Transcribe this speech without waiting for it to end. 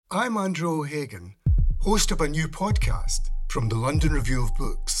I'm Andrew O'Hagan, host of a new podcast from the London Review of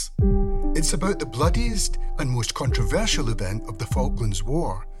Books. It's about the bloodiest and most controversial event of the Falklands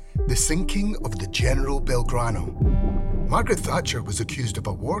War, the sinking of the General Belgrano. Margaret Thatcher was accused of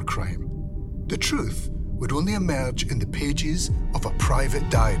a war crime. The truth would only emerge in the pages of a private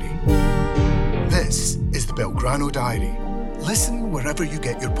diary. This is the Belgrano Diary. Listen wherever you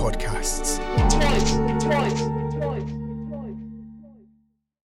get your podcasts.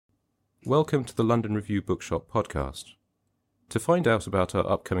 Welcome to the London Review Bookshop podcast. To find out about our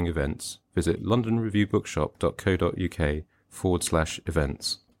upcoming events, visit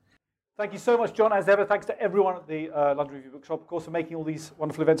londonreviewbookshop.co.uk/events. Thank you so much, John, as ever. Thanks to everyone at the London Review Bookshop, of course, for making all these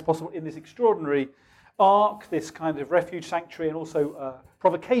wonderful events possible in this extraordinary arc, this kind of refuge, sanctuary, and also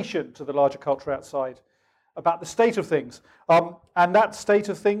provocation to the larger culture outside about the state of things. And that state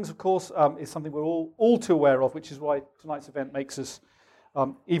of things, of course, is something we're all too aware of, which is why tonight's event makes us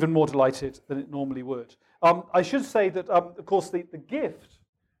even more delighted than it normally would. I should say that, of course, the gift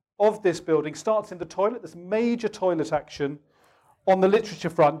of this building starts in the toilet. There's major toilet action on the literature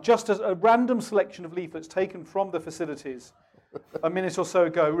front, just as a random selection of leaflets taken from the facilities a minute or so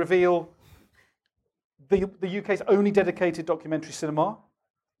ago reveal the UK's only dedicated documentary cinema,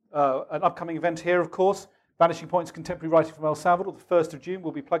 an upcoming event here, of course, Vanishing Points Contemporary Writing from El Salvador, the 1st of June.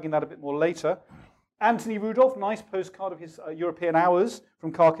 We'll be plugging that a bit more later. Anthony Rudolph, nice postcard of his European hours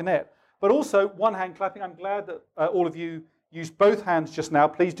from Carcanet. But also, one hand clapping. I'm glad that all of you used both hands just now.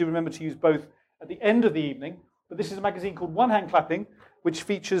 Please do remember to use both at the end of the evening. But this is a magazine called One Hand Clapping, which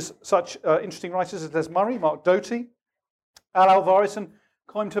features such interesting writers as Les Murray, Mark Doty, Al Alvarez, and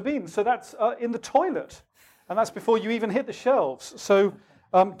Koim Tobin. So that's in the toilet. And that's before you even hit the shelves. So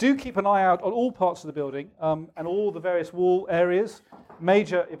do keep an eye out on all parts of the building and all the various wall areas.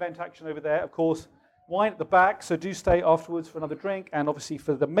 Major event action over there, of course. Wine at the back, so do stay afterwards for another drink, and obviously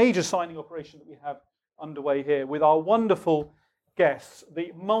for the major signing operation that we have underway here with our wonderful guests,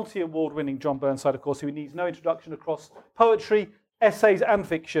 the multi-award-winning John Burnside, of course, who needs no introduction across poetry, essays, and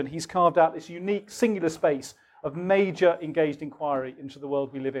fiction. He's carved out this unique, singular space of major engaged inquiry into the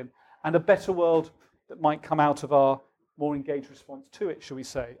world we live in, and a better world that might come out of our more engaged response to it, shall we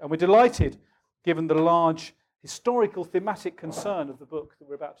say. And we're delighted, given the large historical thematic concern of the book that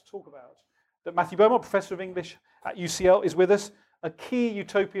we're about to talk about, that Matthew Beaumont, Professor of English at UCL, is with us, a key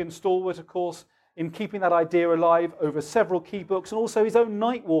utopian stalwart, of course, in keeping that idea alive over several key books, and also his own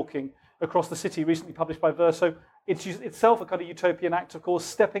night walking across the city, recently published by Verso. It's itself a kind of utopian act, of course,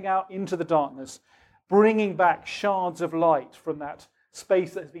 stepping out into the darkness, bringing back shards of light from that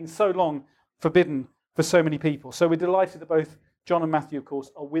space that has been so long forbidden for so many people. So we're delighted that both John and Matthew, of course,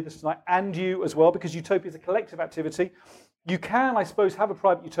 are with us tonight, and you as well, because utopia is a collective activity. You can, I suppose, have a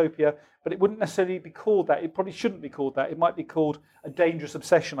private utopia, but it wouldn't necessarily be called that. It probably shouldn't be called that. It might be called a dangerous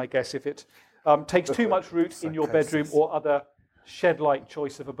obsession, I guess, if it takes too much root in your bedroom or other shed-like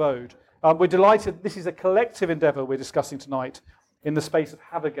choice of abode. We're delighted. This is a collective endeavour we're discussing tonight in the space of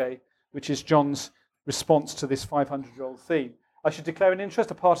Havagay, which is John's response to this 500-year-old theme. I should declare an interest,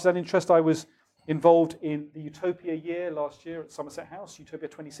 a partisan interest. I was involved in the Utopia year last year at Somerset House, Utopia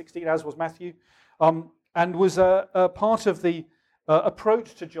 2016, as was Matthew. And was a part of the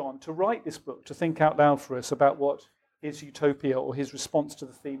approach to John to write this book, to think out loud for us about what his utopia or his response to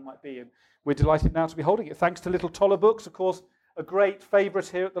the theme might be. And we're delighted now to be holding it. Thanks to Little Toller Books, of course, a great favourite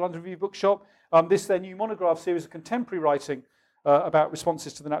here at the London Review Bookshop. This is their new monograph series of contemporary writing about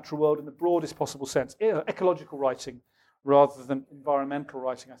responses to the natural world in the broadest possible sense, ecological writing rather than environmental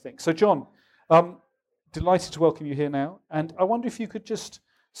writing, I think. So, John, delighted to welcome you here now. And I wonder if you could just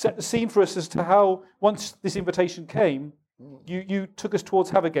set the scene for us as to how, once this invitation came, you took us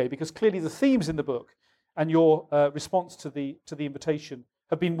towards Havagay, because clearly the themes in the book and your response to the invitation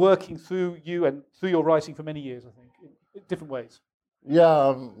have been working through you and through your writing for many years, I think, in different ways.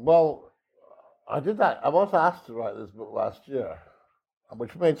 Yeah, well, I did that. I was asked to write this book last year,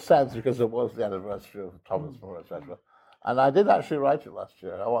 which made sense because it was the anniversary of Thomas More, etc. And I did actually write it last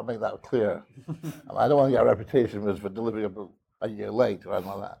year. I want to make that clear. I don't want to get a reputation for delivering a book a year late or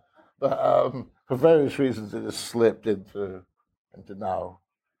anything like that. But for various reasons, it has slipped into now.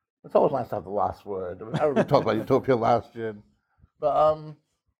 It's always nice to have the last word. I mean, I already talked about Utopia last year. But, and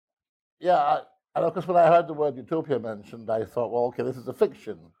of course, when I heard the word Utopia mentioned, I thought, well, okay, this is a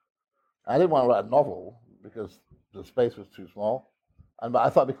fiction. I didn't want to write a novel because the space was too small. But I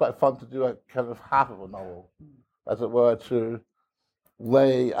thought it'd be quite fun to do a kind of half of a novel, as it were, to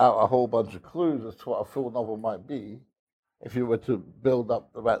lay out a whole bunch of clues as to what a full novel might be, if you were to build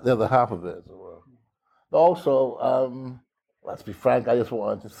up the other half of it, as it were. But also, let's be frank, I just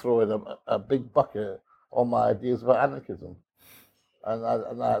wanted to throw in a big bucket all my ideas about anarchism. And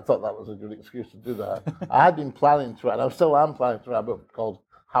I thought that was a good excuse to do that. I had been planning to write, and I still am planning to write a book called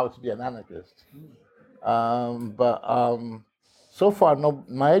How to Be an Anarchist. But so far, no,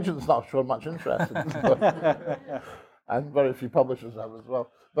 my agent's not shown much interest in it. And very few publishers have as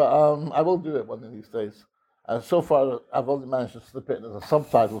well. But I will do it one of these days. So far, I've only managed to slip it in as a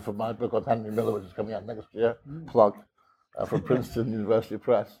subtitle for my book on Henry Miller, which is coming out next year, plug, from Princeton University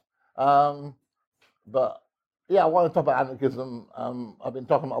Press. But yeah, I want to talk about anarchism. I've been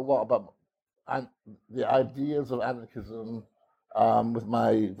talking a lot about the ideas of anarchism with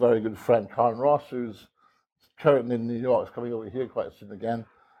my very good friend Karen Ross, who's currently in New York, is coming over here quite soon again.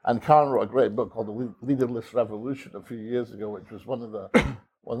 And Karen wrote a great book called The Leaderless Revolution a few years ago, which was one of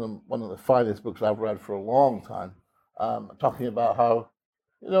the finest books I've read for a long time, talking about how,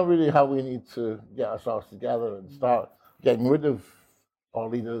 really how we need to get ourselves together and start getting rid of our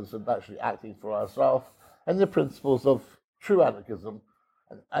leaders and actually acting for ourselves, and the principles of true anarchism.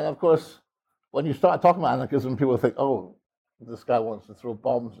 And of course, when you start talking about anarchism, people think, oh, this guy wants to throw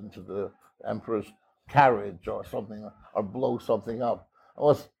bombs into the emperor's carriage or something, or blow something up.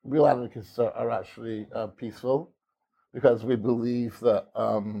 Most real anarchists are actually peaceful, because we believe that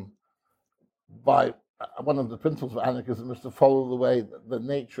by one of the principles of anarchism is to follow the way that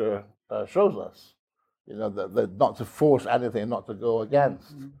nature shows us. That not to force anything, not to go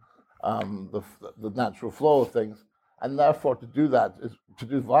against the natural flow of things, and therefore to do that is to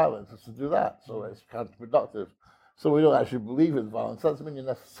do violence, is to do that. So it's counterproductive. So we don't actually believe in violence. That doesn't mean you're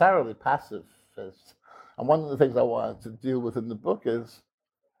necessarily pacifist. And one of the things I wanted to deal with in the book is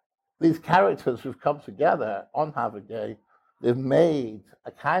these characters who've come together on Havagay. They've made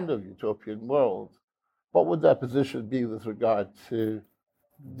a kind of utopian world. What would their position be with regard to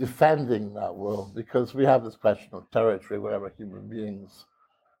defending that world? Because we have this question of territory wherever human beings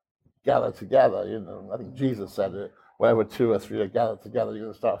gather together. I think Jesus said it, wherever 2 or 3 are gathered together, you're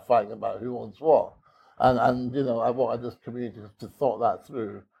going to start fighting about who owns what. And I wanted this community to thought that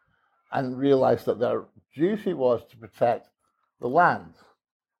through and realize that their duty was to protect the land.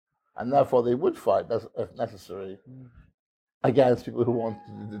 And therefore they would fight, if necessary, against people who want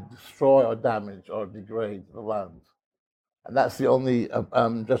to destroy or damage or degrade the land. And that's the only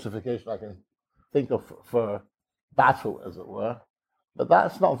justification I can think of for battle, as it were. But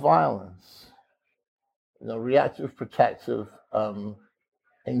that's not violence. Reactive, protective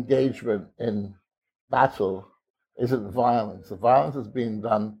engagement in battle isn't violence. The violence is being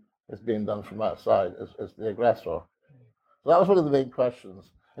done from outside as the aggressor. So that was one of the main questions.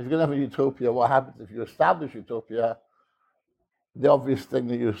 If you're going to have a utopia, what happens if you establish utopia? The obvious thing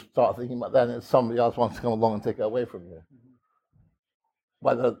that you start thinking about then is somebody else wants to come along and take it away from you.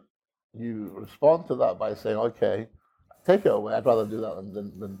 Whether you respond to that by saying, okay, take it away, I'd rather do that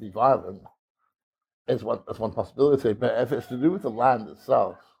than be violent, that's one possibility. But if it's to do with the land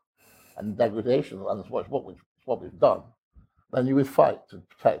itself and degradation of the land, what we've done, then you would fight to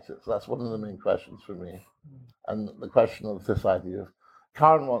protect it. So that's one of the main questions for me. And the question of this idea of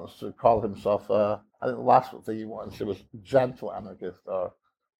Karen wants to call himself, I think the last thing he wanted to say was gentle anarchist. But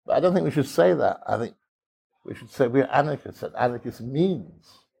I don't think we should say that. I think we should say we're anarchists, and anarchist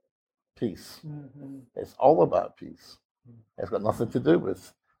means peace. It's all about peace. It's got nothing to do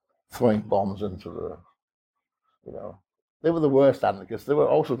with throwing bombs into the, They were the worst anarchists. They were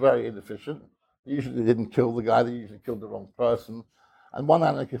also very inefficient. Usually they didn't kill the guy, they usually killed the wrong person. And one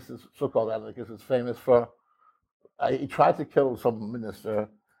anarchist, so-called anarchist, is famous for, he tried to kill some minister,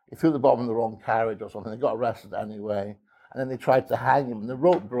 he threw the bomb in the wrong carriage or something, he got arrested anyway, and then they tried to hang him, and the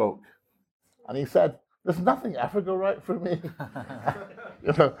rope broke. And he said, there's nothing ever go right for me.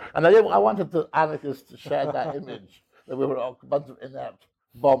 And I wanted the anarchists to share that image, that we were a bunch of inept,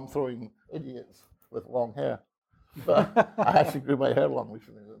 bomb-throwing idiots with long hair. But I actually grew my hair long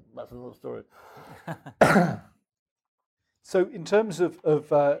recently, that's another story. So in terms of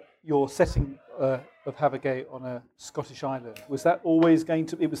your setting of Havagay on a Scottish island, was that always going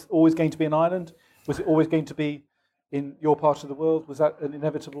to? It was always going to be an island. Was it always going to be in your part of the world? Was that an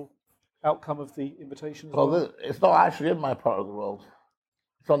inevitable outcome of the invitation as well? It's not actually in my part of the world.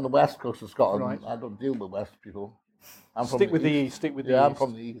 It's on the west coast of Scotland. Right. I don't deal with West people. Stick with the east. Yeah, I'm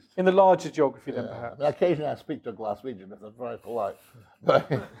from the east. In the larger geography, then perhaps. Occasionally I speak to a Glaswegian if they're very polite. But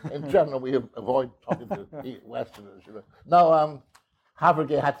in general, we avoid talking to Westerners. No,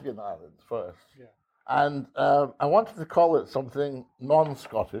 Havagay had to be an island first. Yeah. And I wanted to call it something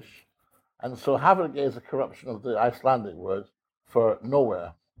non-Scottish. And so Havagay is a corruption of the Icelandic word for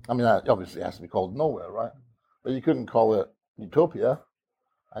nowhere. I mean, obviously it has to be called nowhere, right? But you couldn't call it utopia,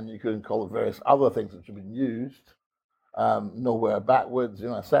 and you couldn't call it various other things which have been used, nowhere backwards,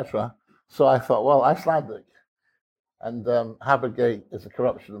 etc. So I thought, well, Icelandic. And Havergate is a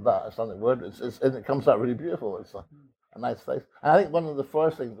corruption of that Icelandic word. And it comes out really beautiful. It's a nice place. And I think one of the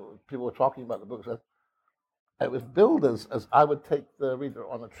first things that people were talking about the book said, it was billed as I would take the reader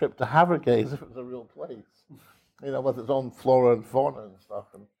on a trip to Havergate as if it was a real place, with its own flora and fauna and stuff.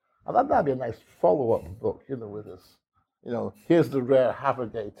 And I thought that'd be a nice follow-up book, with this, here's the rare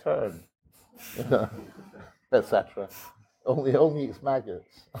Havergate tern, etc. Only eats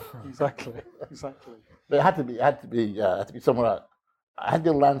maggots. Exactly. But it had to be somewhere else. I had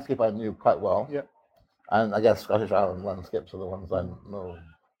the landscape I knew quite well. Yeah. And I guess Scottish Island landscapes are the ones I know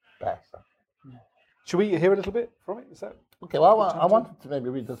best. Should we hear a little bit from it? Is that okay? Well, I wanted to maybe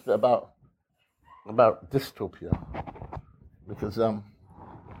read this bit about dystopia, because that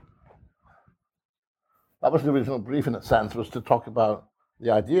was the original brief in a sense, was to talk about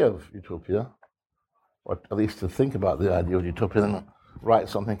the idea of utopia, or at least to think about the idea of utopia and write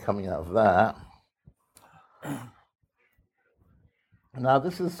something coming out of that. Now,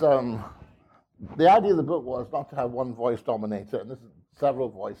 this is the idea of the book was not to have one voice dominate it, and this is several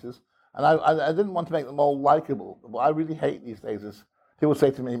voices. And I didn't want to make them all likable. What I really hate these days is people say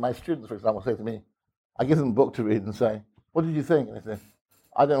to me, my students, for example, say to me, I give them a book to read and say, what did you think? And they say,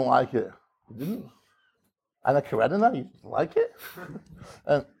 I didn't like it. You didn't? Anna Karenina, you didn't like it?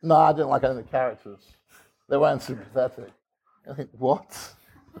 And no, I didn't like any of the characters. They weren't sympathetic. I think, what?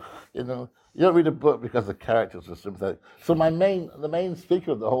 You don't read a book because the characters are sympathetic. So the main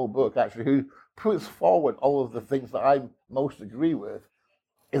speaker of the whole book, actually, who puts forward all of the things that I most agree with,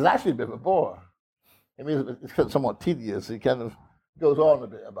 is actually a bit of a bore. I mean, it's somewhat tedious. He kind of goes on a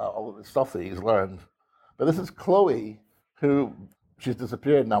bit about all of the stuff that he's learned. But this is Chloe, who, she's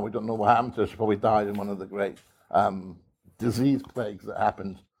disappeared now. We don't know what happened to her. She probably died in one of the great disease plagues that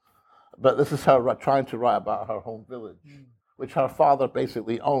happened. But this is her trying to write about her home village, which her father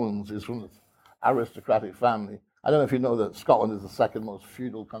basically owns. Is from this aristocratic family. I don't know if you know that Scotland is the second most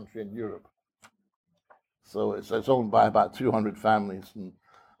feudal country in Europe. So it's owned by about 200 families. And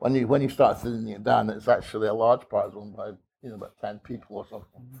when you start thinning it down, it's actually a large part is owned by about 10 people or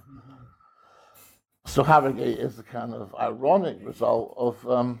something. So Havergate is the kind of ironic result of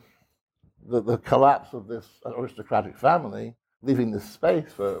the collapse of this aristocratic family, leaving this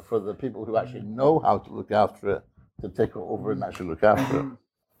space for the people who actually know how to look after it to take it over and actually look after it.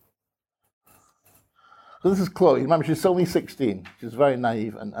 So this is Chloe. Remember, she's only 16. She's very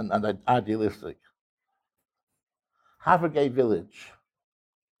naive and idealistic. Havergate Village.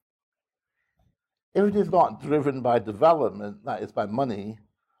 If it is not driven by development, that is by money,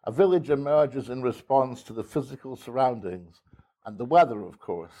 a village emerges in response to the physical surroundings and the weather, of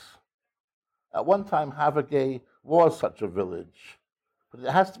course. At one time, Havergate was such a village, but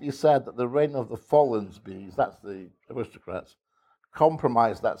it has to be said that the reign of the Follansbees, that's the aristocrats,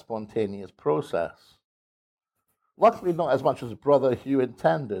 compromised that spontaneous process. Luckily, not as much as Brother Hugh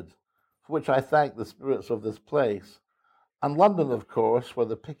intended, for which I thank the spirits of this place. And London, of course, where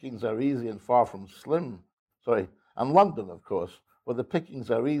the pickings are easy and far from slim. And London, of course, where the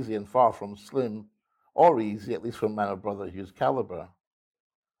pickings are easy and far from slim, or easy, at least for a man of Brother Hugh's caliber.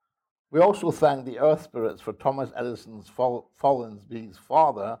 We also thank the earth spirits for Thomas Edison's Follansbee's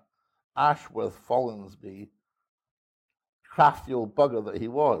father, Ashworth Follansbee, crafty old bugger that he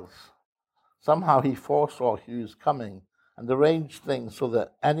was. Somehow he foresaw Hugh's coming and arranged things so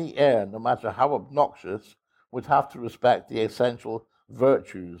that any heir, no matter how obnoxious, would have to respect the essential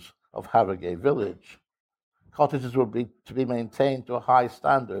virtues of Havergate Village. Cottages would be to be maintained to a high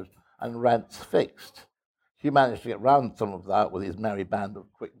standard and rents fixed. Hugh managed to get round some of that with his merry band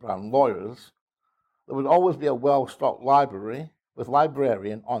of quick brown lawyers. There would always be a well-stocked library with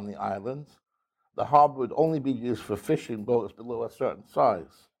librarian on the island. The harbour would only be used for fishing boats below a certain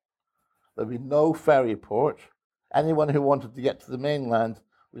size. There would be no ferry port. Anyone who wanted to get to the mainland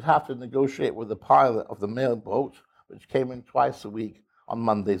would have to negotiate with the pilot of the mail boat, which came in twice a week on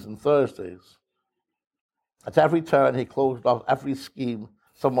Mondays and Thursdays. At every turn, he closed off every scheme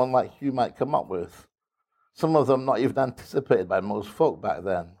someone like Hugh might come up with, some of them not even anticipated by most folk back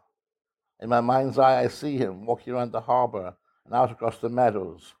then. In my mind's eye, I see him walking around the harbour and out across the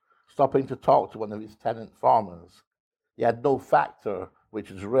meadows, stopping to talk to one of his tenant farmers. He had no factor,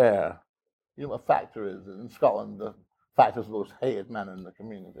 which is rare. You know what a factor is? In Scotland, the factor's the most hated man in the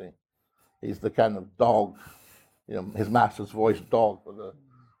community. He's the kind of dog, his master's voice dog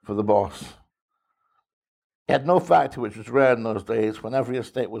for the boss. He had no factor, which was rare in those days, when every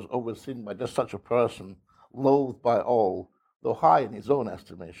estate was overseen by just such a person, loathed by all, though high in his own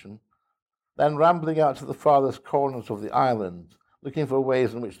estimation. Then rambling out to the farthest corners of the island, looking for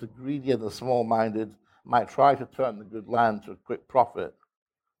ways in which the greedy and the small-minded might try to turn the good land to a quick profit.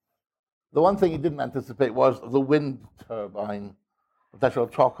 The one thing he didn't anticipate was the wind turbine, but I shall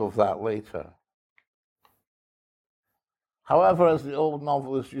talk of that later. However, as the old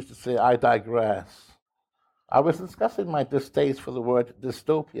novelists used to say, I digress. I was discussing my distaste for the word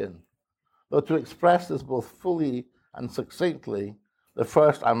dystopian, though to express this both fully and succinctly, the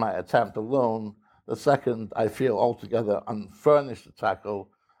first I might attempt alone, the second I feel altogether unfurnished to tackle,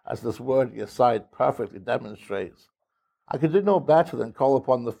 as this wordy aside perfectly demonstrates. I could do no better than call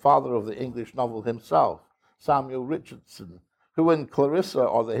upon the father of the English novel himself, Samuel Richardson, who in Clarissa,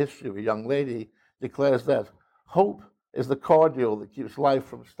 or the History of a Young Lady, declares that hope is the cordial that keeps life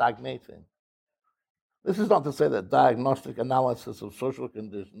from stagnating. This is not to say that diagnostic analysis of social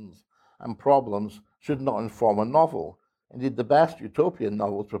conditions and problems should not inform a novel. Indeed, the best utopian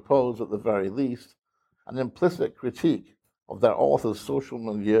novels propose, at the very least, an implicit critique of their author's social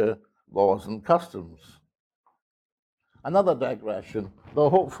milieu, laws, and customs. Another digression, though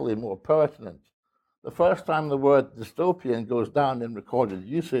hopefully more pertinent. The first time the word dystopian goes down in recorded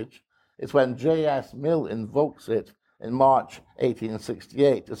usage is when J.S. Mill invokes it in March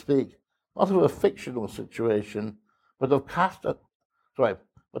 1868 to speak not of a fictional situation, but of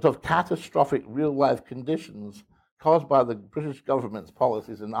catastrophic real-life conditions caused by the British government's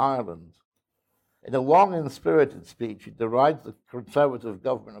policies in Ireland. In a long and spirited speech, he derides the Conservative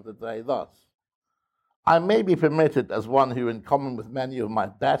government of the day thus: I may be permitted, as one who, in common with many of my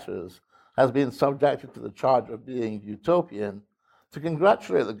betters, has been subjected to the charge of being utopian, to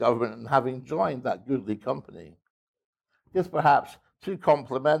congratulate the government in having joined that goodly company. It is perhaps too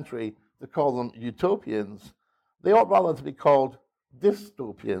complimentary to call them utopians. They ought rather to be called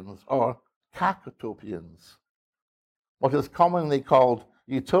dystopians or cacotopians. What is commonly called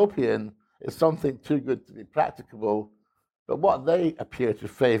utopian is something too good to be practicable, but what they appear to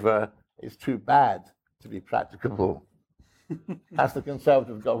favour is too bad to be practicable. That's the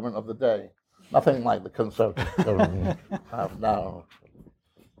Conservative government of the day. Nothing like the Conservative government we have now.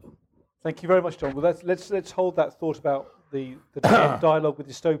 Thank you very much, John. Well, let's hold that thought about the dialogue with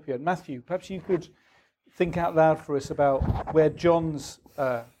dystopia. And Matthew, perhaps you could think out loud for us about where John's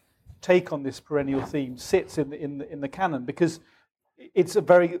take on this perennial theme sits in the canon, because it's a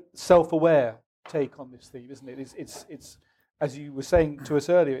very self-aware take on this theme, isn't it? It's as you were saying to us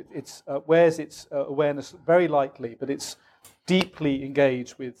earlier, it wears its awareness very lightly, but it's deeply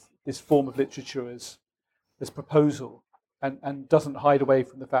engaged with this form of literature as proposal, and doesn't hide away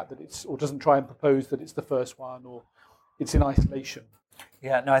from the fact that it's, or doesn't try and propose that it's the first one, or it's in isolation.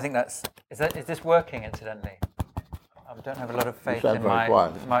 Yeah, no, I think is this working, incidentally? I don't have a lot of faith in my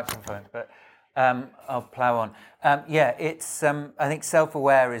microphone, but I'll plough on. It's. I think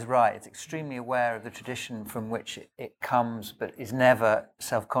self-aware is right. It's extremely aware of the tradition from which it comes, but is never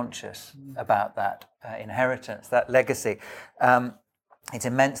self-conscious about that inheritance, that legacy. It's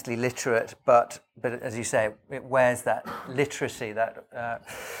immensely literate, but as you say, it wears that literacy, that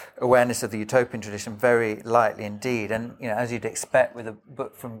awareness of the utopian tradition very lightly indeed. And as you'd expect with a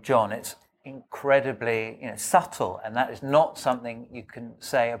book from John, it's incredibly subtle, and that is not something you can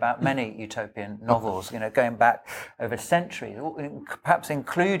say about many utopian novels. Going back over centuries, perhaps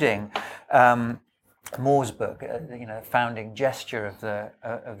including Moore's book, founding gesture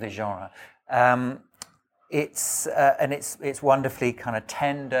of the genre. It's wonderfully kind of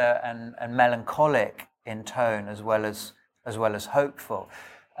tender and melancholic in tone, as well as hopeful.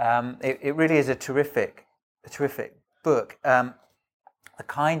 It really is a terrific book. The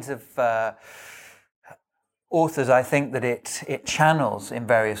kinds of authors I think that it channels in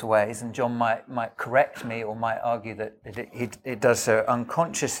various ways, and John might correct me or might argue that it does so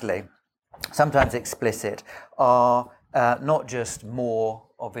unconsciously, sometimes explicit, are not just Moore,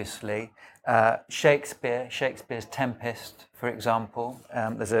 obviously. Shakespeare's Tempest, for example.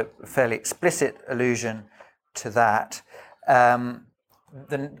 There's a fairly explicit allusion to that.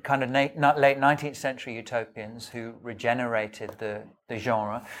 The kind of late 19th century utopians who regenerated the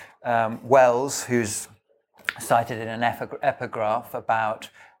genre. Wells, who's cited in an epigraph about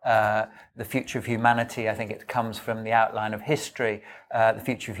the future of humanity. I think it comes from the outline of history, the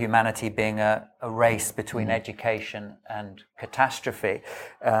future of humanity being a race between education and catastrophe.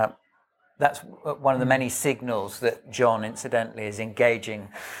 That's one of the many signals that John, incidentally, is engaging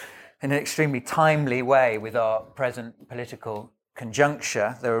in an extremely timely way with our present political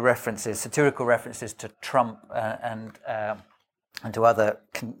conjuncture. There are satirical references to Trump and to other,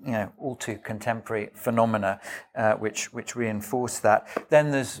 all too contemporary phenomena, which reinforce that. Then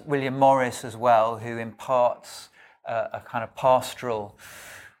there's William Morris as well, who imparts a kind of pastoral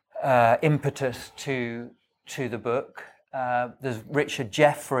impetus to the book. There's Richard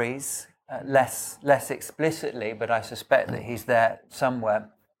Jefferies, less explicitly, but I suspect that he's there somewhere,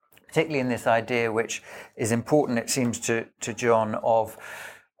 particularly in this idea, which is important, it seems to John, of,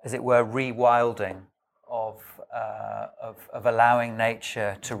 as it were, rewilding, of allowing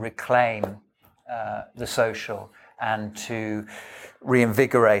nature to reclaim the social and to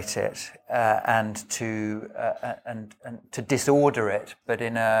reinvigorate it and to disorder it, but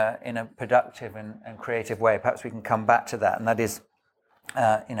in a productive and creative way. Perhaps we can come back to that, and that is,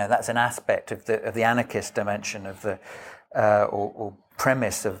 that's an aspect of the anarchist dimension of the or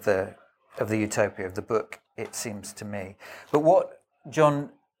premise of the utopia of the book, it seems to me. But what John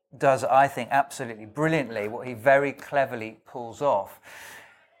does, I think, absolutely brilliantly, what he very cleverly pulls off,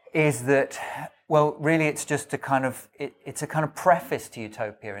 is that, well, really it's just a kind of preface to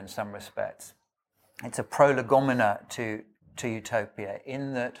utopia in some respects. It's a prolegomena to utopia,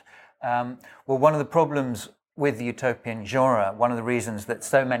 in that, one of the problems with the utopian genre, one of the reasons that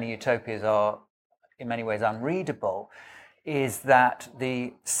so many utopias are in many ways unreadable, is that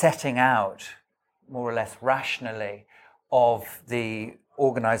the setting out, more or less rationally, of the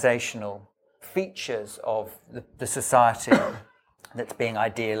organizational features of the society that's being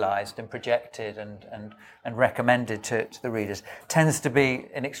idealized and projected and recommended to the readers tends to be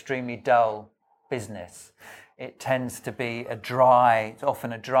an extremely dull business. It tends to be it's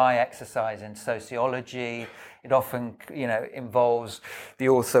often a dry exercise in sociology. It often, involves the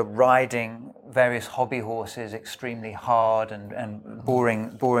author riding various hobby horses extremely hard and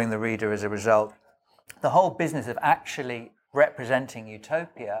boring the reader as a result. The whole business of actually representing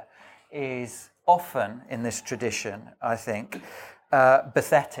utopia is often, in this tradition, I think,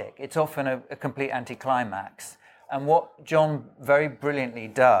 pathetic. It's often a complete anticlimax. And what John very brilliantly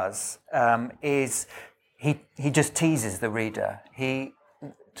does is he just teases the reader.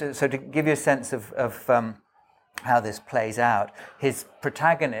 So to give you a sense of how this plays out, his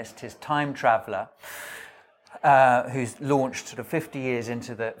protagonist, his time traveller, who's launched sort of 50 years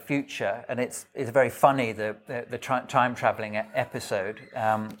into the future, and it's very funny, the time travelling episode,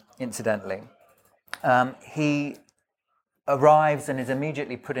 incidentally. He arrives and is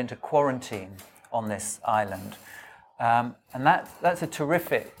immediately put into quarantine on this island. And that's a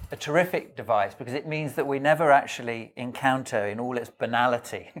terrific device, because it means that we never actually encounter, in all its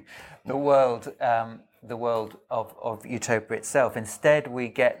banality, the world of utopia itself. Instead, we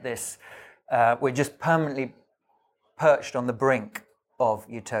get this. We're just permanently perched on the brink of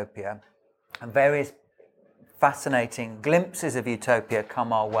utopia, and various fascinating glimpses of utopia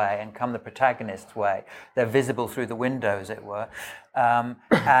come our way and come the protagonist's way. They're visible through the window, as it were,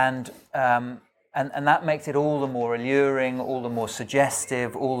 and that makes it all the more alluring, all the more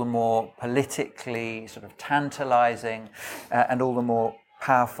suggestive, all the more politically sort of tantalizing, and all the more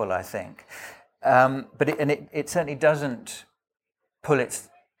powerful, I think. But it certainly doesn't pull its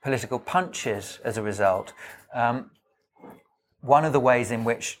political punches as a result. One of the ways in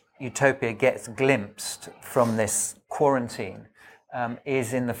which utopia gets glimpsed from this quarantine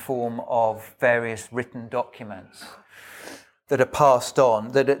is in the form of various written documents that are passed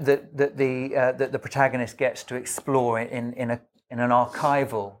on, that the protagonist gets to explore in an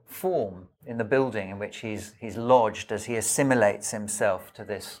archival form in the building in which he's lodged, as he assimilates himself to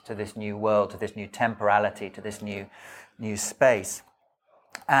this new world, to this new temporality, to this new space.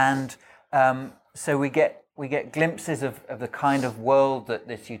 And so we get glimpses of the kind of world that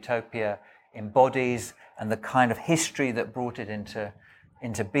this utopia embodies, and the kind of history that brought it into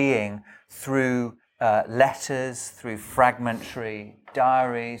being through letters, through fragmentary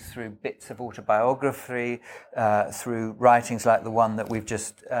diaries, through bits of autobiography, through writings like the one that we've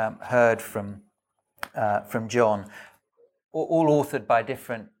just heard from John, all authored by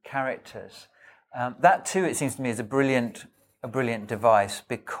different characters. That too, it seems to me, is a brilliant device,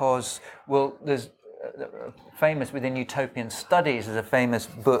 because, there's famous within utopian studies. There's a famous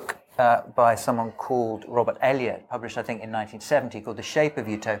book by someone called Robert Elliott, published I think in 1970, called The Shape of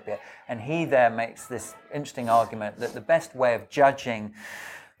Utopia, and he there makes this interesting argument that the best way of judging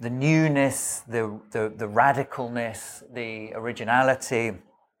the newness, the radicalness, the originality,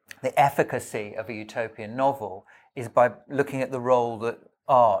 the efficacy of a utopian novel is by looking at the role that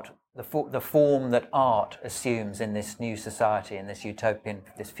art, the form that art assumes in this new society, in this utopian,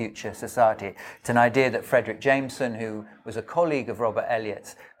 this future society. It's an idea that Fredric Jameson, who was a colleague of Robert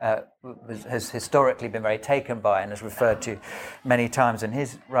Elliott's, has historically been very taken by and has referred to many times in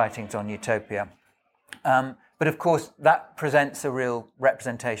his writings on utopia. But of course, that presents a real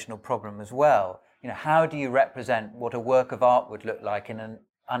representational problem as well. How do you represent what a work of art would look like in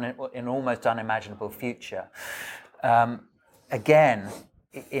an almost unimaginable future? Again,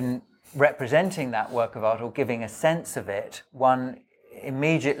 in representing that work of art or giving a sense of it, one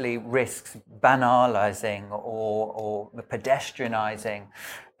immediately risks banalizing or pedestrianizing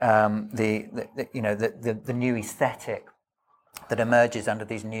the new aesthetic that emerges under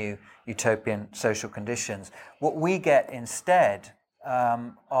these new utopian social conditions. What we get instead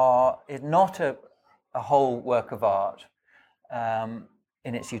is not a whole work of art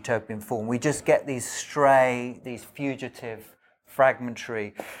in its utopian form. We just get these stray, these fugitive,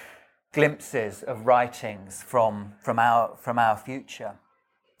 fragmentary glimpses of writings from our future.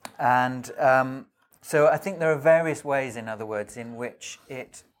 And so I think there are various ways, in other words, in which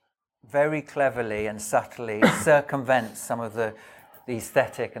it very cleverly and subtly circumvents some of the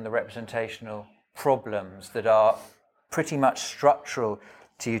aesthetic and the representational problems that are pretty much structural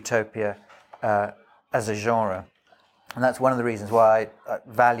to utopia as a genre. And that's one of the reasons why I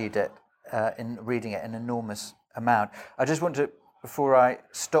valued it in reading it an enormous amount. I just want to, before I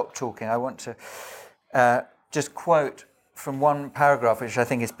stop talking, I want to just quote from one paragraph which I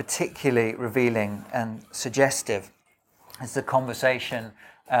think is particularly revealing and suggestive. It's the conversation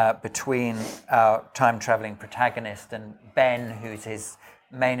between our time-travelling protagonist and Ben, who's his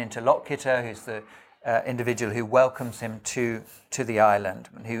main interlocutor, who's the individual who welcomes him to the island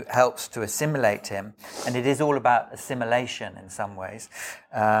and who helps to assimilate him. And it is all about assimilation in some ways.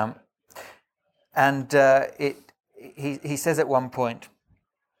 He says at one point,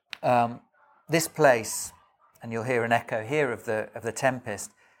 this place, and you'll hear an echo here of the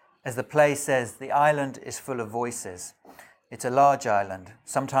Tempest, as the play says, the island is full of voices. It's a large island.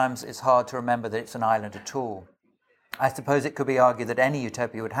 Sometimes it's hard to remember that it's an island at all. I suppose it could be argued that any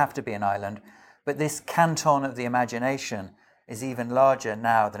utopia would have to be an island, but this canton of the imagination is even larger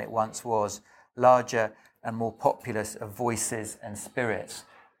now than it once was, larger and more populous of voices and spirits.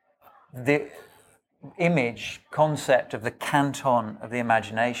 The image, concept of the canton of the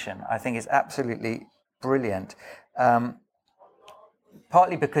imagination, I think is absolutely brilliant.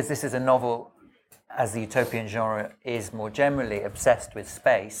 Partly because this is a novel, as the utopian genre is more generally, obsessed with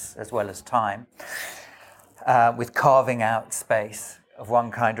space as well as time, with carving out space of one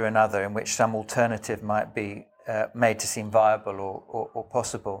kind or another in which some alternative might be made to seem viable or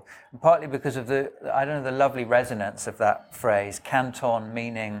possible. And partly because of the lovely resonance of that phrase, canton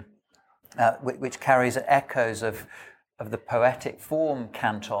meaning, which carries echoes of the poetic form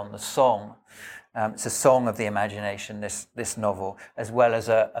canton, the song. It's a song of the imagination, this novel, as well as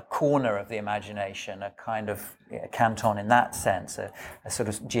a corner of the imagination, a kind of canton in that sense, a sort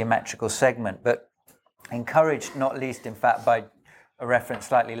of geometrical segment, but encouraged not least, in fact, by a reference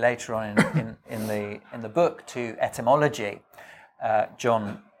slightly later on in the book to etymology.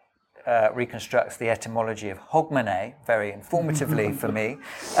 John reconstructs the etymology of Hogmanay very informatively for me.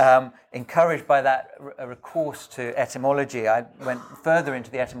 Encouraged by that recourse to etymology, I went further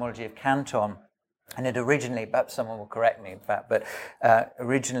into the etymology of canton. And it originally, perhaps someone will correct me, in fact, but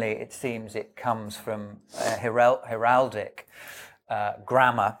originally it seems it comes from heraldic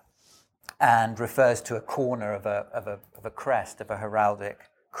grammar and refers to a corner of a crest, of a heraldic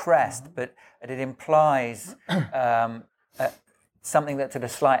crest, but it implies something that's at a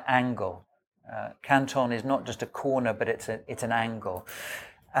slight angle. Canton is not just a corner, but it's an angle.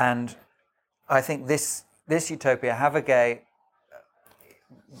 And I think this utopia, Havagay,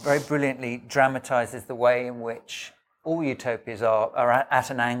 very brilliantly dramatizes the way in which all utopias are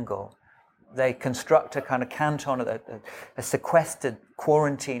at an angle. They construct a kind of canton, a sequestered,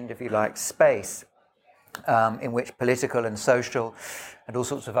 quarantined, if you like, space in which political and social and all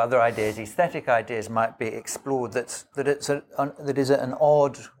sorts of other ideas, aesthetic ideas, might be explored. That is an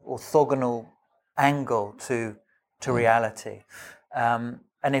odd orthogonal angle to reality. And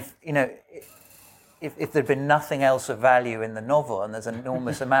if there'd been nothing else of value in the novel, and there's an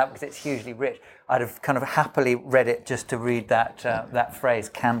enormous amount because it's hugely rich, I'd have kind of happily read it just to read that phrase,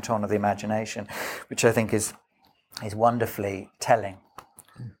 canton of the imagination, which I think is wonderfully telling.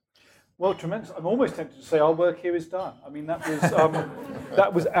 Well, tremendous. I'm almost tempted to say our work here is done. I mean,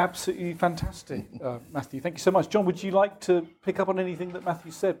 that was absolutely fantastic, Matthew. Thank you so much. John, would you like to pick up on anything that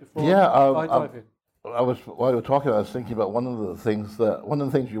Matthew said before I dive in? While you were talking, I was thinking about one of the things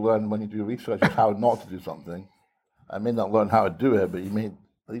you learn when you do research is how not to do something. I may not learn how to do it, but you may at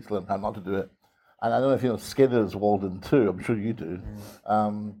least learn how not to do it. And I don't know if you know Skinner's Walden 2, I'm sure you do,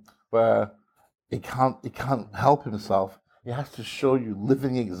 where he can't help himself. He has to show you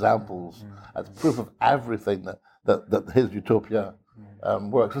living examples as proof of everything that his utopia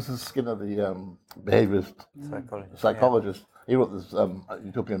works. This is Skinner, the behaviorist psychologist. He wrote this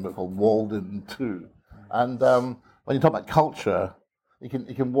utopian book called Walden 2. And when you talk about culture, you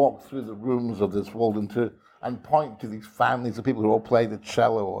can walk through the rooms of this Walden 2 and point to these families of people who all play the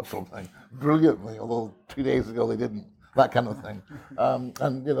cello or something brilliantly, although 2 days ago they didn't, that kind of thing.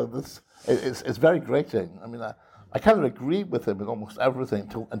 And it's very grating. I mean, I kind of agreed with him in almost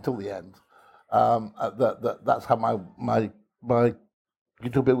everything until the end. That's how my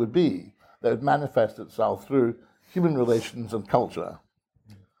utopia would be. That would manifest itself through human relations and culture.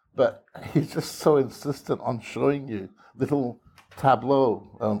 But he's just so insistent on showing you little tableau,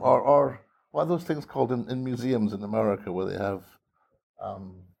 or what are those things called in museums in America where they have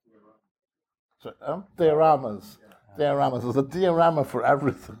dioramas. Dioramas. There's a diorama for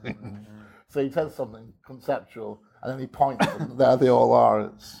everything. So he says something conceptual, and then he points, and there they all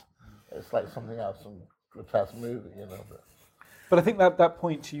are. It's like something else, some grotesque movie, you know. But I think that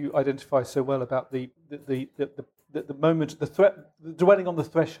point you identify so well about the moment, the dwelling on the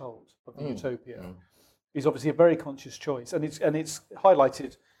threshold of the utopia is obviously a very conscious choice, and it's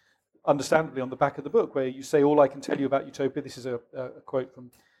highlighted understandably on the back of the book, where you say, all I can tell you about utopia, this is a quote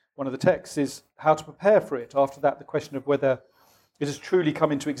from one of the texts, is how to prepare for it. After that, the question of whether it has truly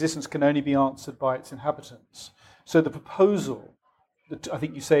come into existence can only be answered by its inhabitants. So the proposal, that I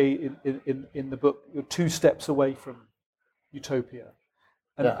think you say in the book, you're 2 steps away from utopia.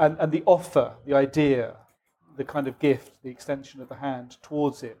 And the offer, the idea, the kind of gift, the extension of the hand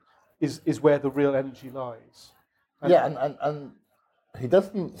towards it is where the real energy lies. And he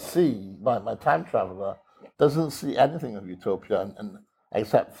doesn't see, my time traveller, doesn't see anything of utopia and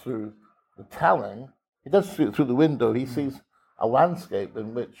except through the telling. He does see it through the window. He sees a landscape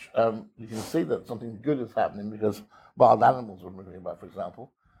in which you can see that something good is happening because wild animals are moving about, for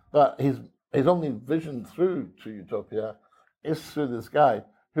example. But his only vision through to utopia is through this guy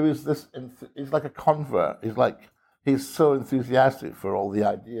who is he's like a convert. He's so enthusiastic for all the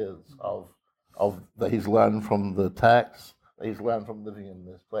ideas of that he's learned from the text, that he's learned from living in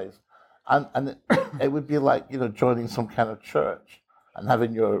this place. And it would be like, joining some kind of church and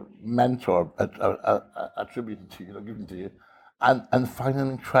having your mentor attributed to you, given to you, and finding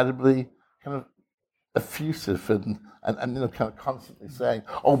incredibly kind of effusive and kind of constantly saying,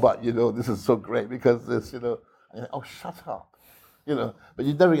 oh, but this is so great because this, and oh, shut up, but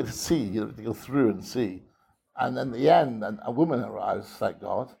you never get to see, to go through and see. And in the end, a woman arrives, thank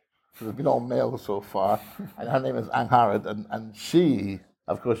God, because it's been all male so far, and her name is Angharad, and she,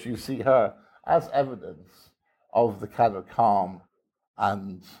 of course, you see her as evidence of the kind of calm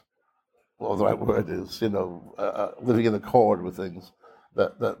and, what the right word is, living in accord with things,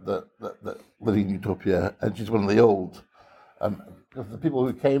 that living in utopia. And she's one of the old, because the people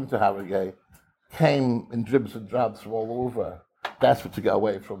who came to Harrogate came in dribs and drabs from all over, desperate to get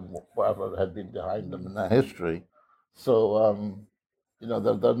away from whatever had been behind them in their history. So,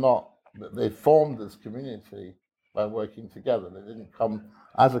 they're not, they formed this community by working together. They didn't come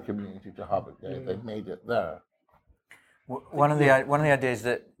as a community to Harrogate, they made it there. One of the ideas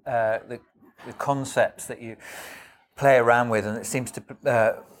that the concepts that you play around with, and it seems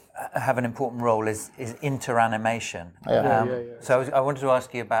to have an important role, is interanimation. So I wanted to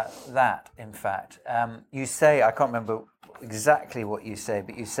ask you about that, in fact. You say, I can't remember exactly what you say,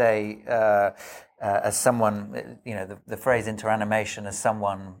 but you say, as someone, the phrase interanimation, as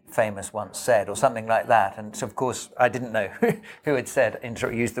someone famous once said, or something like that. And so, of course, I didn't know who had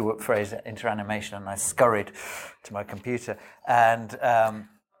used the phrase interanimation, and I scurried to my computer and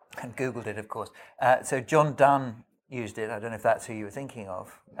Googled it, of course. So John Donne used it. I don't know if that's who you were thinking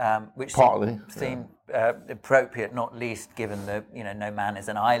of, which partly seemed appropriate, not least given the no man is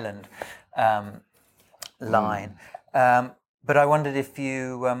an island line. But I wondered if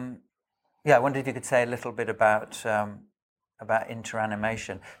you, could say a little bit about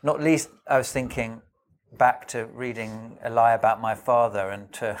interanimation. Not least, I was thinking back to reading A Lie About My Father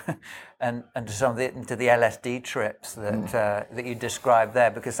and to some of the LSD trips that you described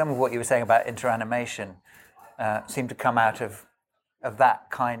there, because some of what you were saying about interanimation seemed to come out of that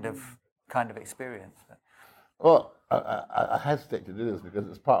kind of experience. Well, I hesitate to do this because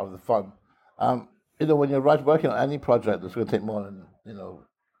it's part of the fun. When you're working on any project that's going to take more than,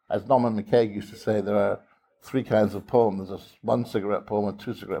 as Norman McCaig used to say, there are 3 kinds of poem. There's a 1 cigarette poem, a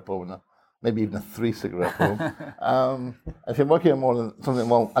 2 cigarette poem, and maybe even a 3 cigarette poem. If you're working on more than something,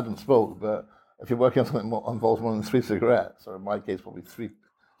 well, I don't smoke, but if you're working on something that involves more than 3 cigarettes, or in my case, probably 3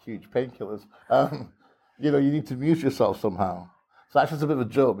 huge painkillers, you need to amuse yourself somehow. So actually, it's a bit of a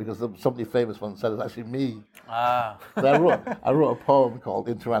joke because somebody famous once said it's actually me. So I wrote a poem called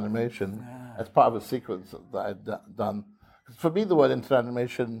Interanimation as part of a sequence that I'd done. For me, the word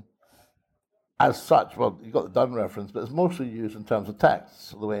interanimation, as such, well, you got the Donne reference, but it's mostly used in terms of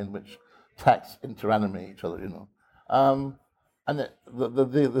texts, the way in which texts interanimate each other. And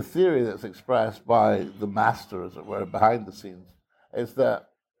the theory that's expressed by the master, as it were, behind the scenes, is that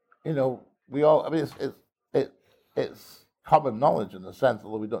we all. I mean, it's common knowledge in a sense,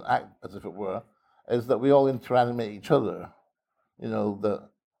 although we don't act as if it were, is that we all interanimate each other. You know, the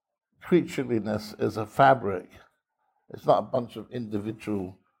creatureliness is a fabric. It's not a bunch of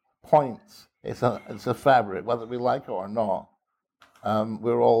individual points. It's a fabric, whether we like it or not.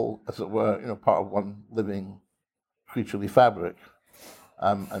 We're all, as it were, you know, part of one living creaturely fabric,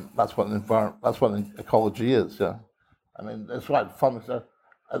 and that's what ecology is. Yeah, I mean, it's quite fun. So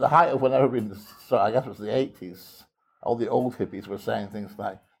at the height of when everybody, I guess it was the 80s, all the old hippies were saying things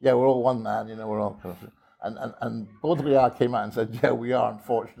like, "Yeah, we're all one man," you know, we're all kind of. And Baudrillard came out and said, "Yeah, we are,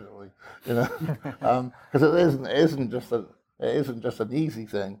 unfortunately," you know, because it isn't just an easy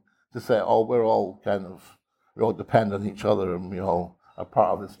thing to say, "Oh, we all depend on each other, and we all are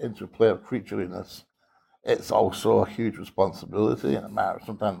part of this interplay of creatureliness." It's also a huge responsibility and a matter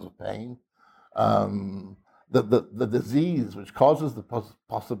sometimes of pain. The disease which causes the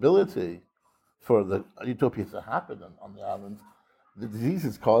possibility for the utopia to happen on the island. The disease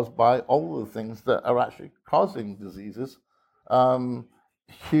is caused by all of the things that are actually causing diseases.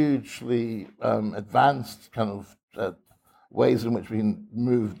 Hugely advanced kind of ways in which we can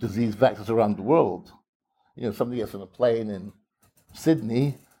move disease vectors around the world. You know, somebody gets on a plane in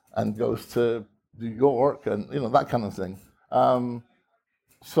Sydney and goes to New York, and you know that kind of thing.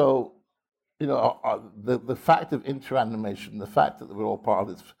 So, you know, the fact of interanimation, the fact that we're all part of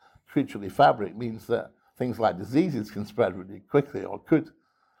this creaturely fabric, means that things like diseases can spread really quickly, or could,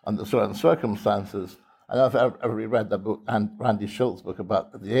 under certain circumstances. I don't know if everybody read that book, and Randy Schultz's book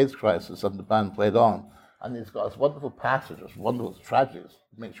about the AIDS crisis, and The Band Played On. And he's got this wonderful passage, this wonderful tragedy,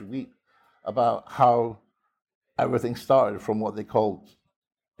 it makes you weep, about how everything started from what they called,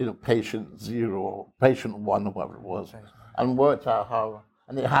 you know, patient 0 or patient 1 or whatever it was, and worked out how.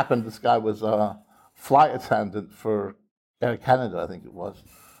 And it happened. This guy was a flight attendant for Air Canada, I think it was.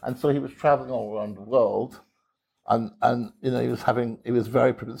 And so he was traveling all around the world, and you know, he was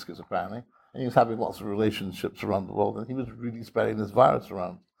very promiscuous apparently, and he was having lots of relationships around the world, and he was really spreading this virus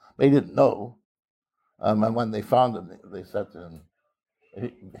around. But he didn't know. And when they found him, they said to him,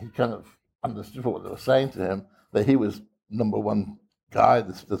 he kind of understood what they were saying to him, that he was number one guy,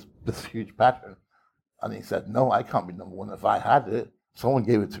 this huge pattern. And he said, "No, I can't be number one. If I had it, someone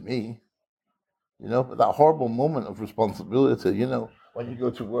gave it to me." You know, but that horrible moment of responsibility, you know, when you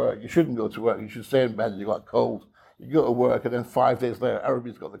go to work, you shouldn't go to work, you should stay in bed, you got a cold. You go to work, and then 5 days later,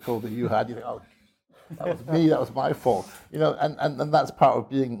 everybody's got the cold that you had. You think, "Oh, that was me, that was my fault." You know, and that's part of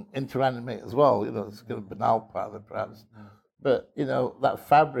being interanimate as well. You know, it's kind of banal part of it, perhaps. But, you know, that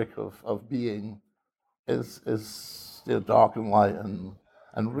fabric of being is you know, dark and light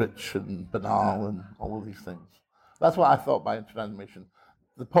and rich and banal and all of these things. That's what I thought by interanimation.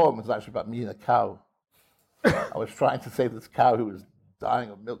 The poem was actually about me and a cow. I was trying to save this cow who was dying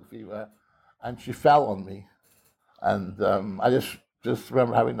of milk fever, and she fell on me. And I just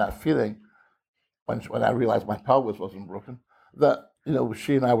remember having that feeling when I realized my pelvis wasn't broken, that, you know,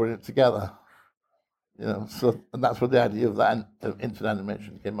 she and I were in it together. You know, so, and that's where the idea of that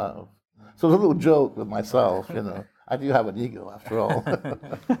interanimation came out of. So it was a little joke with myself, you know. I do have an ego, after all.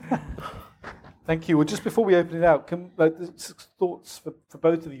 Thank you. Well, just before we open it out, thoughts for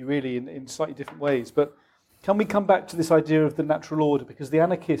both of you, really, in slightly different ways. But can we come back to this idea of the natural order? Because the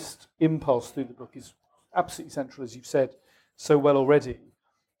anarchist impulse through the book is absolutely central, as you've said so well already.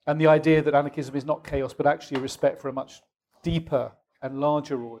 And the idea that anarchism is not chaos, but actually a respect for a much deeper and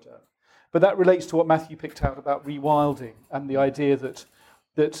larger order. But that relates to what Matthew picked out about rewilding, and the idea that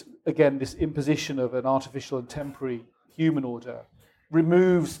again, this imposition of an artificial and temporary human order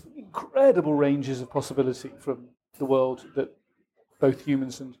removes incredible ranges of possibility from the world that both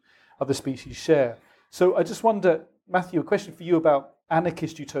humans and other species share. So I just wonder, Matthew, a question for you about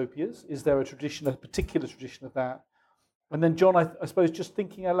anarchist utopias. Is there a particular tradition of that? And then John, I suppose just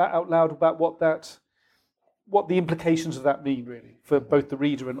thinking out loud about what the implications of that mean, really, for both the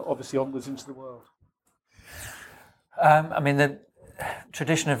reader and obviously onwards into the world. I mean, the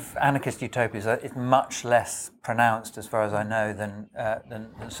tradition of anarchist utopias is much less pronounced, as far as I know, than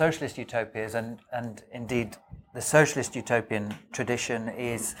socialist utopias, and indeed the socialist utopian tradition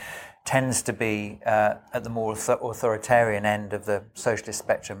tends to be at the more authoritarian end of the socialist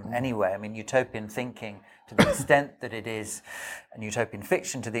spectrum anyway. I mean, utopian thinking, to the extent that it is, and utopian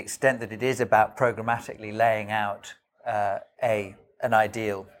fiction, to the extent that it is about programmatically laying out an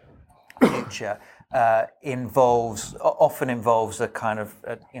ideal future, often involves a kind of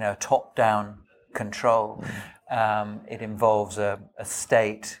top-down control. It involves a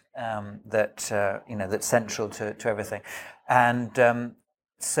state that's central to everything, and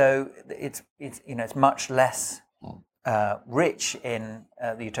so it's much less rich in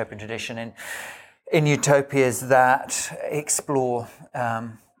the utopian tradition in utopias that explore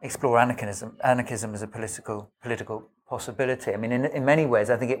explore anarchism as a political possibility. I mean, in many ways,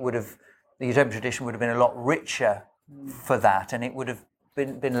 I think the utopian tradition would have been a lot richer for that, and it would have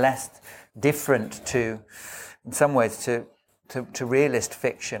been less different in some ways, to realist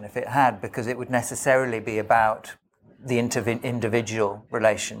fiction if it had, because it would necessarily be about the individual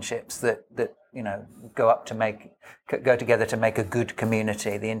relationships that go together to make a good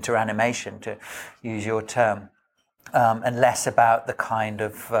community, the interanimation, to use your term, and less about the kind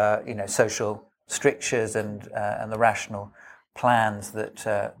of social strictures and the rational plans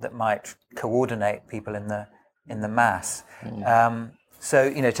that might coordinate people in the mass.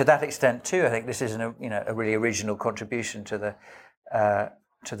 So to that extent too, I think this is a really original contribution to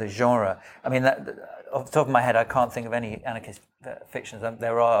the genre. I mean, off the top of my head, I can't think of any anarchist fictions.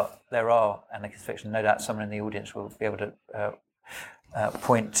 There are anarchist fictions. No doubt, someone in the audience will be able to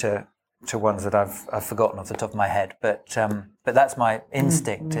point to ones that I've forgotten off the top of my head. But that's my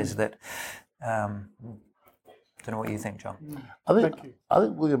instinct. Is that don't know what you think, John. I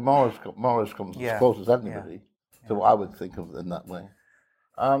think William Morris comes as close as anybody to what I would think of in that way.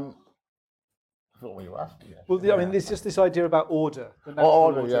 I thought what you were asking. Well, I mean, there's just this idea about order, the natural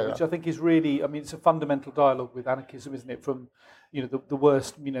order, which I think is really, I mean, it's a fundamental dialogue with anarchism, isn't it? From, the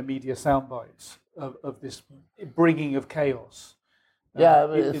worst, media sound bites of this bringing of chaos. I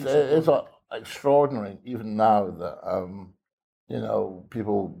mean, it's extraordinary, even now, that,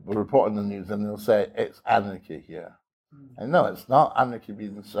 people will report in the news and they'll say, it's anarchy here. And no, it's not. Anarchy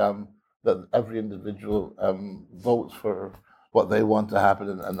means that every individual votes for what they want to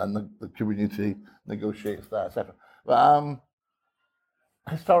happen, and the community negotiates that, etc. But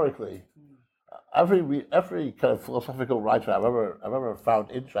historically, every kind of philosophical writer I've ever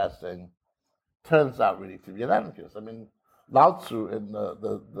found interesting turns out really to be an anarchist. I mean, Lao Tzu in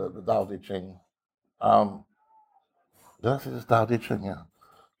the Tao Te Ching. Did I say this Tao Te Ching?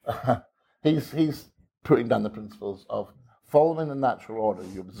 Yeah. He's putting down the principles of following the natural order.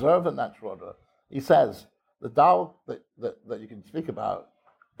 You observe the natural order. He says, the Tao that you can speak about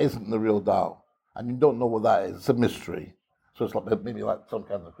isn't the real Tao, and you don't know what that is. It's a mystery. So it's maybe like some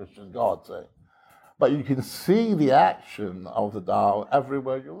kind of Christian God, say. But you can see the action of the Tao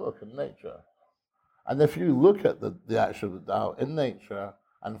everywhere you look in nature. And if you look at the action of the Tao in nature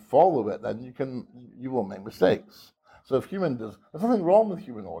and follow it, then you won't make mistakes. So if there's nothing wrong with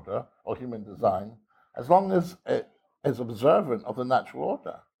human order or human design, as long as it is observant of the natural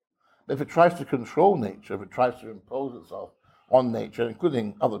order. If it tries to control nature, if it tries to impose itself on nature,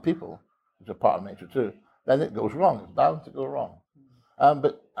 including other people, which are part of nature too, then it goes wrong. It's bound to go wrong.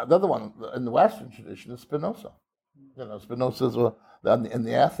 But the other one in the Western tradition is Spinoza. Spinoza's in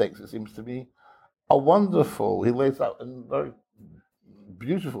the Ethics, it seems to me, a wonderful, he lays out in a very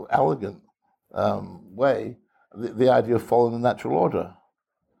beautiful, elegant way the idea of following the natural order.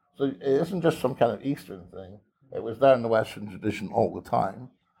 So it isn't just some kind of Eastern thing. It was there in the Western tradition all the time.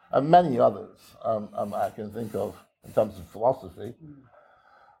 And many others I can think of in terms of philosophy.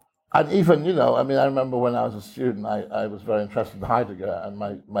 And even, I remember when I was a student, I was very interested in Heidegger, and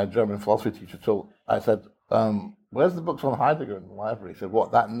my German philosophy teacher I said, where's the books on Heidegger in the library? He said,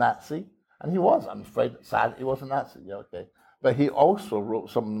 what, that Nazi? And he was, I'm afraid, sad, he was a Nazi, okay. But he also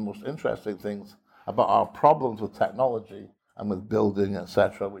wrote some of the most interesting things about our problems with technology and with building,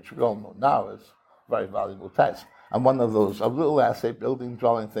 etc., which we all know now is very valuable text. And one of those, a little essay, Building,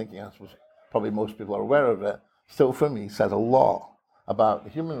 Dwelling, Thinking, as probably most people are aware of it, still for me says a lot about the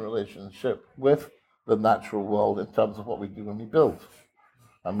human relationship with the natural world in terms of what we do when we build.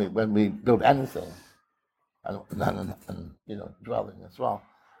 I mean, when we build anything, and dwelling as well.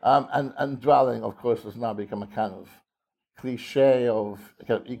 And dwelling, of course, has now become a kind of cliche of a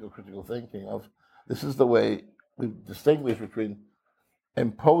kind of eco-critical thinking of this is the way we distinguish between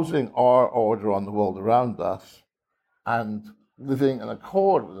imposing our order on the world around us and living in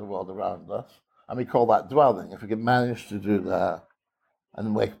accord with the world around us, and we call that dwelling. If we can manage to do that,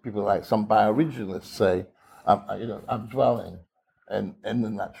 and like people like some bioregionalists say, I'm dwelling in the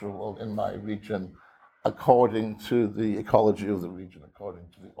natural world, in my region, according to the ecology of the region, according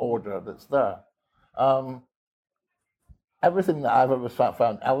to the order that's there. Everything that I've ever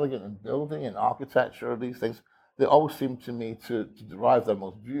found elegant in building, in architecture, these things, they all seem to me to derive their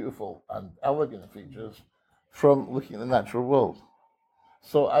most beautiful and elegant features from looking at the natural world.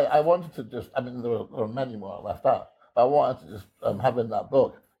 So I wanted to just, there are many more left out, but I wanted to just have in that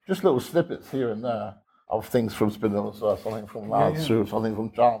book just little snippets here and there of things from Spinoza, something from Lao Tzu, something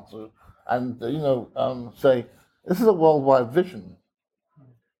from Chuang Tzu, and say, this is a worldwide vision.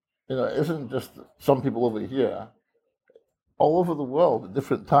 It isn't just some people over here. All over the world, at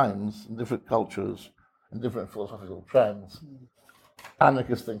different times, in different cultures, and different philosophical trends,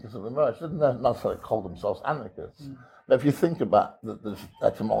 anarchist thinkers have emerged. They didn't necessarily call themselves anarchists. But if you think about the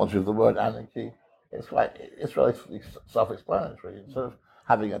etymology of the word anarchy, it's relatively self-explanatory. Instead of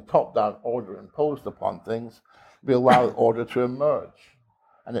having a top-down order imposed upon things, we allow order to emerge.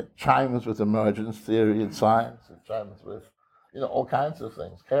 And it chimes with emergence theory in science. It chimes with, all kinds of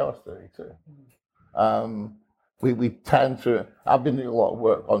things, chaos theory too. We tend to, I've been doing a lot of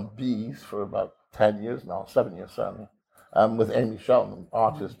work on bees for about 10 years now, 7 years certainly, with Amy Shelton, an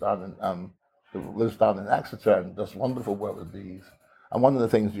artist who lives down in Exeter and does wonderful work with bees. And one of the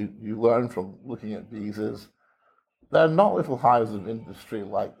things you learn from looking at bees is they're not little hives of industry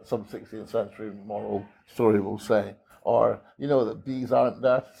like some 16th century moral story will say, or, that bees aren't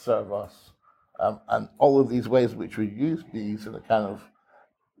there to serve us. And all of these ways in which we use bees in a kind of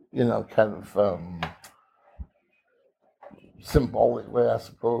symbolic way, I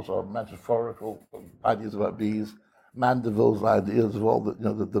suppose, or metaphorical ideas about bees, Mandeville's ideas of all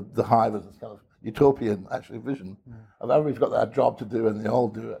the hive as this kind of utopian actually vision of everybody's got their job to do and they all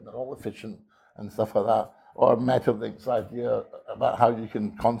do it and they're all efficient and stuff like that. Or Maeterlinck's idea about how you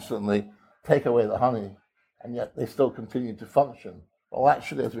can constantly take away the honey and yet they still continue to function. Well,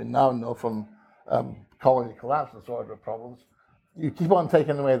 actually, as we now know from colony collapse disorder problems, you keep on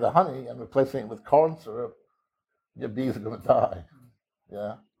taking away the honey and replacing it with corn syrup, your bees are going to die.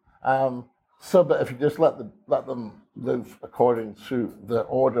 Yeah. But if you just let them live according to the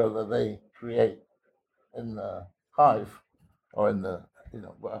order that they create in the hive or in the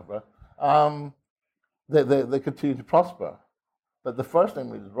whatever, they continue to prosper. But the first thing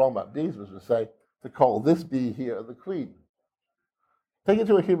we did wrong about bees was to call this bee here the queen. Take it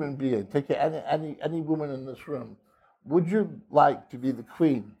to a human being. Take it any woman in this room. Would you like to be the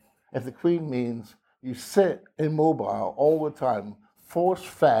queen? If the queen means you sit immobile all the time,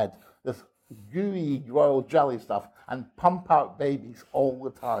 force-fed this gooey royal jelly stuff, and pump out babies all the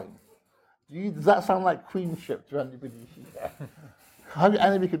time. Does that sound like queenship to anybody here? How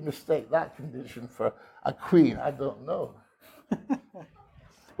anybody could mistake that condition for a queen? I don't know.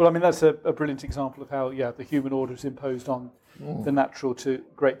 Well, I mean, that's a brilliant example of how, the human order is imposed on the natural to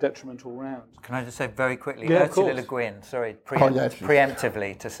great detriment all round. Can I just say very quickly, Yeah, Ursula Le Guin, sorry,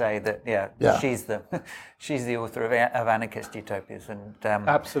 preemptively to say that, she's the author of Anarchist Utopias. And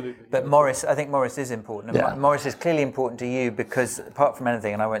absolutely. But I think Morris is important. And Morris is clearly important to you because, apart from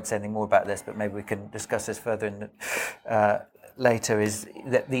anything, and I won't say anything more about this, but maybe we can discuss this further later, is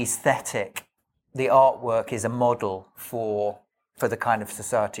that the aesthetic, the artwork is a model for the kind of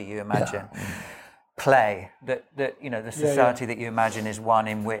society you imagine. Play, the society that you imagine is one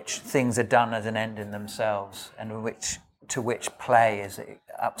in which things are done as an end in themselves, and to which play is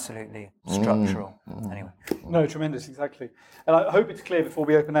absolutely structural. Anyway. No, tremendous, exactly. And I hope it's clear before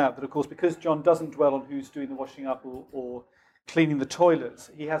we open out that, of course, because John doesn't dwell on who's doing the washing up or cleaning the toilets,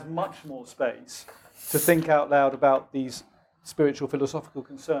 he has much more space to think out loud about these spiritual, philosophical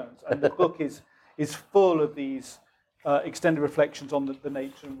concerns. And the book is full of these extended reflections on the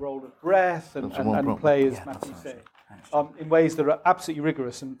nature and role of breath and play, as Matthew said, in ways that are absolutely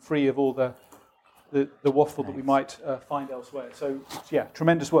rigorous and free of all the waffle that we might find elsewhere. So,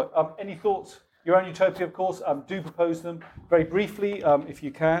 tremendous work. Any thoughts? Your own utopia, of course. Do propose them very briefly, if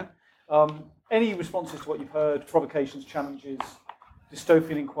you can. Any responses to what you've heard, provocations, challenges,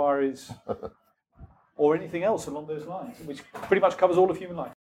 dystopian inquiries, or anything else along those lines, which pretty much covers all of human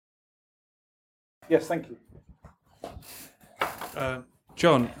life? Yes, thank you.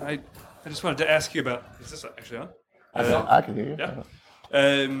 John, I just wanted to ask you about. Is this actually on? I can hear you. Yeah.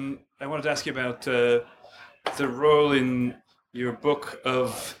 I wanted to ask you about the role in your book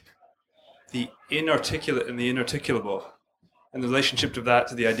of the inarticulate and the inarticulable, and the relationship of that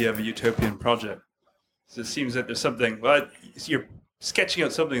to the idea of a utopian project. So it seems that there's something. Well, you're sketching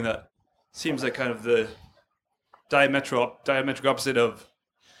out something that seems like kind of the diametric opposite of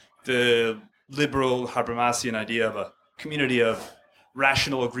the liberal Habermasian idea of a community of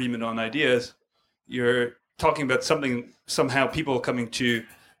rational agreement on ideas. You're talking about something, somehow people coming to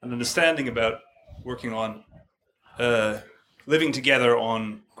an understanding about working on living together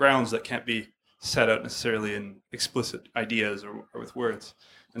on grounds that can't be set out necessarily in explicit ideas or with words.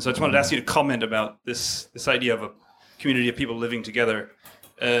 And so I just wanted to ask you to comment about this idea of a community of people living together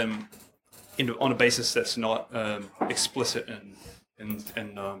on a basis that's not explicit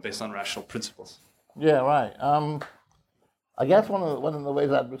and based on rational principles. Yeah, right. I guess one of the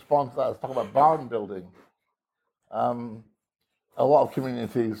ways I'd respond to that is talk about barn building. A lot of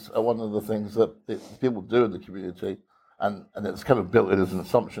communities are one of the things that people do in the community, and it's kind of built in as an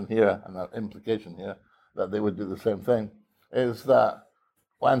assumption here and an implication here that they would do the same thing, is that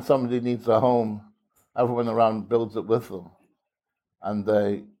when somebody needs a home, everyone around builds it with them. and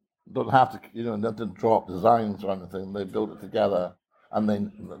they don't have to, they didn't draw up designs or anything. They build it together, and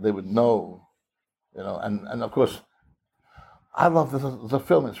they would know, and of course, I love this. The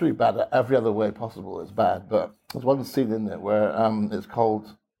film. It's really bad. Every other way possible is bad, but there's one scene in it where it's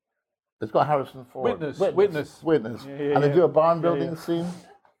got Harrison Ford. Witness. Yeah, and they do a barn building scene,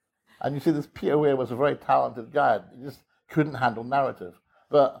 and you see this Peter Weir was a very talented guy. He just couldn't handle narrative,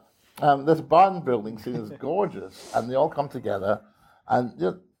 but this barn building scene is gorgeous, and they all come together,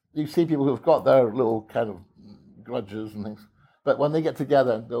 and you see people who've got their little kind of grudges and things, but when they get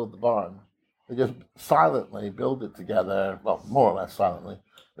together and build the barn, they just silently build it together, well, more or less silently.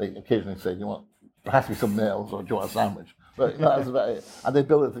 They occasionally say, there has to be some nails, or do you want a sandwich? But that's about it. And they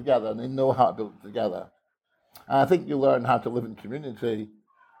build it together, and they know how to build it together. And I think you learn how to live in community,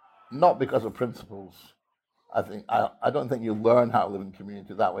 not because of principles. I don't think you learn how to live in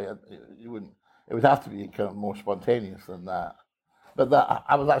community that way. You wouldn't. It would have to be kind of more spontaneous than that. But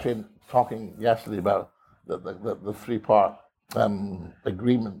I was actually talking yesterday about the three-part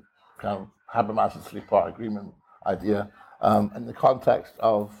agreement, kind of Habermas's three-part agreement idea, in the context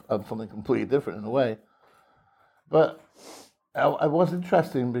of something completely different in a way. But it was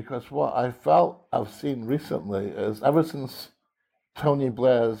interesting because what I felt I've seen recently is ever since Tony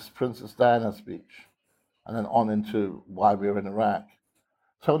Blair's Princess Diana speech, and then on into why we were in Iraq,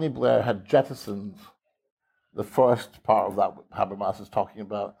 Tony Blair had jettisoned the first part of that Habermas is talking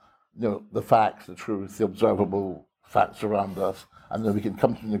about, the facts, the truth, the observable facts around us, and then we can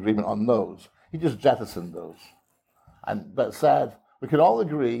come to an agreement on those. He just jettisoned those. But said, we can all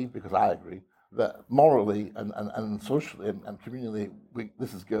agree, because I agree, that morally and socially and communally,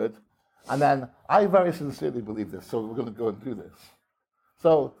 this is good. And then I very sincerely believe this, so we're going to go and do this.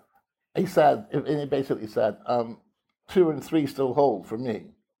 So he said, and he basically said, 2 and 3 still hold for me.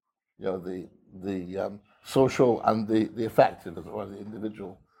 The social and the affective, or the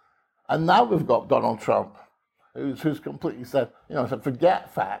individual. And now we've got Donald Trump, who's completely said,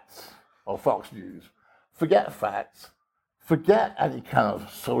 forget facts, or Fox News, forget facts, forget any kind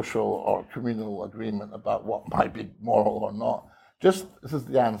of social or communal agreement about what might be moral or not. Just, this is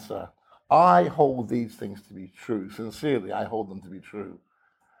the answer. I hold these things to be true. Sincerely, I hold them to be true.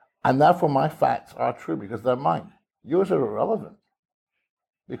 And therefore my facts are true because they're mine. Yours are irrelevant.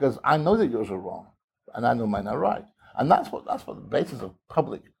 Because I know that yours are wrong, and I know mine are right. And that's what the basis of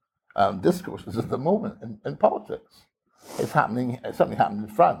public discourse is at the moment in politics. It's certainly happening in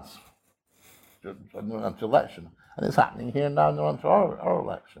France during the election, and it's happening here now during our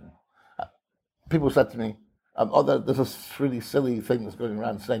election. People said to me, there's this really silly thing that's going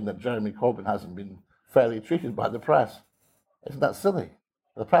around saying that Jeremy Corbyn hasn't been fairly treated by the press. Isn't that silly?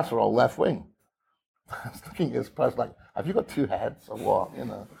 The press are all left-wing. It's looking at his press like, have you got 2 heads or what?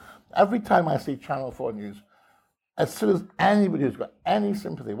 Every time I see Channel 4 News, as soon as anybody who's got any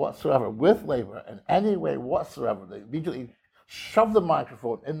sympathy whatsoever with Labour in any way whatsoever, they immediately shove the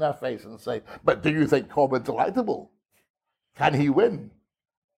microphone in their face and say, but do you think Corbyn's electable? Can he win?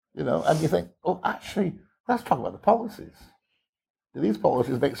 And you think, actually, let's talk about the policies. Do these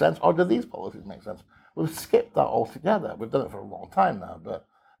policies make sense, or do these policies make sense? We've skipped that altogether. We've done it for a long time now, but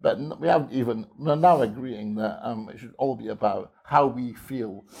we're now agreeing that it should all be about how we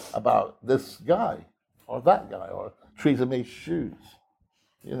feel about this guy, or that guy, or Theresa May's shoes.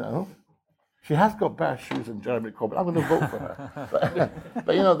 She has got better shoes than Jeremy Corbyn. I'm going to vote for her.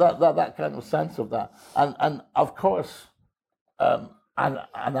 but that kind of sense of that. And of course, an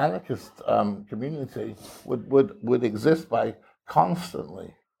anarchist community would exist by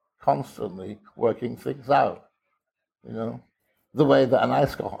constantly working things out, the way that an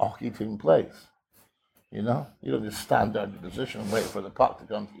ice hockey team plays. You don't just stand there in your position and wait for the puck to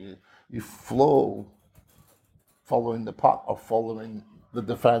come to you. You flow following the puck or following the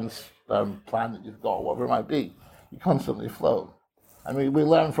defense plan that you've got, or whatever it might be. You constantly flow. I mean, we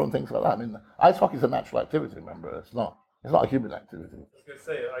learn from things like that. I mean, ice hockey is a natural activity, remember? It's not a human activity. I was going to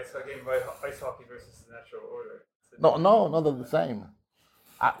say, ice hockey versus the natural order. No, they're the same.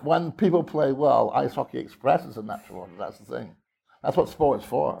 When people play well, ice hockey expresses a natural order. That's the thing. That's what sport's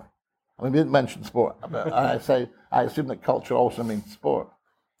for. I mean, we didn't mention sport, but I assume that culture also means sport.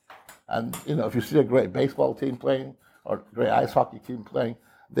 And, if you see a great baseball team playing or a great ice hockey team playing,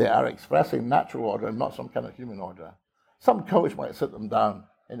 they are expressing natural order and not some kind of human order. Some coach might sit them down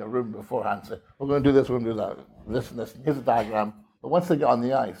in a room beforehand and say, we're going to do this, we're going to do that, this and this, and here's a diagram. But once they get on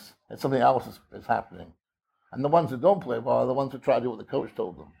the ice, it's something else is happening. And the ones who don't play well are the ones who try to do what the coach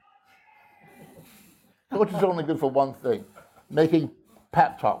told them. Coaches are only good for one thing, making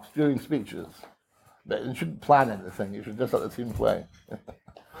pep talks during speeches. But you shouldn't plan anything, you should just let the team play.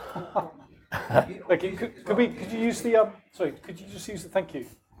 Thank you. Could you use the sorry? Could you just use the thank you?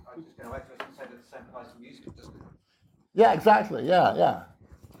 I was just going to add to it and say that the same applies to music, doesn't it? Yeah, exactly. Yeah.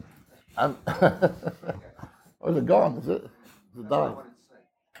 Oh, is it gone? Is it? Is it dying?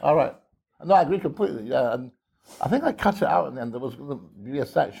 All right. No, I agree completely. Yeah, and I think I cut it out, and then there was going to be a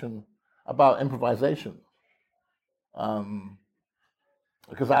section about improvisation,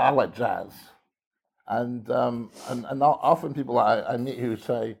 because I like jazz, and often people I meet who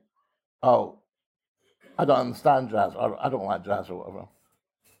say, "Oh, I don't understand jazz," or "I don't like jazz," or whatever.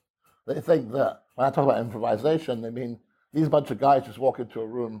 They think that when I talk about improvisation, they mean these bunch of guys just walk into a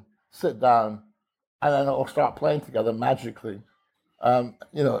room, sit down, and then all start playing together magically, in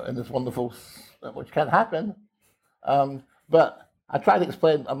this wonderful, which can happen. But I try to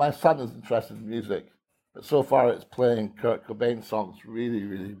explain, and my son is interested in music, but so far it's playing Kurt Cobain songs really,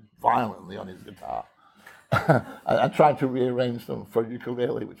 really violently on his guitar. I tried to rearrange them for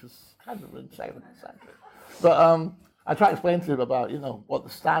ukulele, which is kind of insane. But I try to explain to him about, what the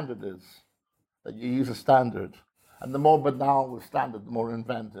standard is, that you use a standard. And the more banal the standard, the more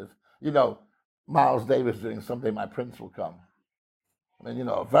inventive. Miles Davis doing Someday My Prince Will Come. I mean,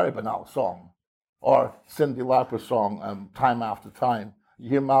 a very banal song. Or Cyndi Lauper's song, Time After Time. You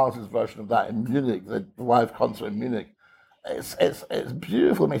hear Miles's version of that in Munich, the live concert in Munich. It's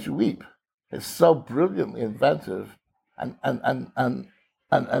beautiful, it makes you weep. It's so brilliantly inventive and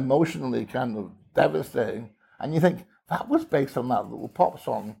emotionally kind of devastating. And you think, that was based on that little pop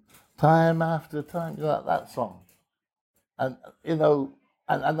song, Time After Time, that song. And,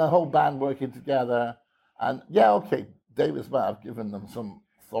 and the whole band working together. And yeah, okay, Davis might have given them some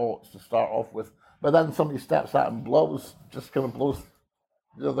thoughts to start off with, but then somebody steps out and blows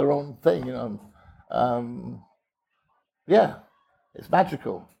their own thing, yeah, it's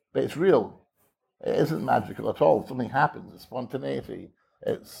magical, but it's real. It isn't magical at all. Something happens. It's spontaneity.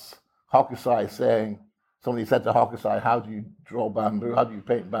 It's Hokusai saying, somebody said to Hokusai, how do you draw bamboo? How do you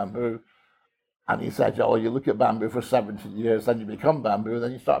paint bamboo? And he said, you look at bamboo for 70 years, then you become bamboo,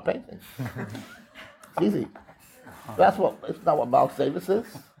 then you start painting. It's easy. It's not what Miles Davis is.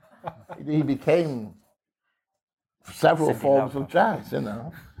 He became several forms of jazz,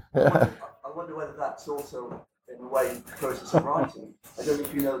 I wonder whether that's also, in a way, the process of writing. I don't know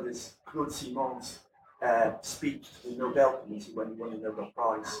if you know this Claude Simon's speech to the Nobel Committee when he won the Nobel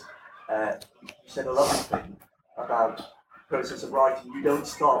Prize. He said a lovely thing about the process of writing. You don't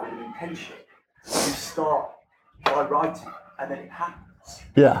start with an intention. You start by writing, and then it happens.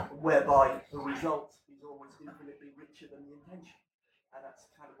 Yeah. Whereby the result is always infinitely richer than the intention. And that's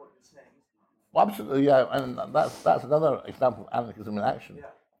kind of what you're saying, isn't it? Well, absolutely, yeah. And that's another example of anarchism in action.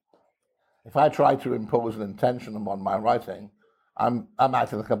 Yeah. If I try to impose an intention upon my writing, I'm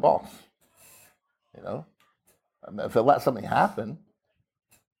acting like a boss. If I let something happen,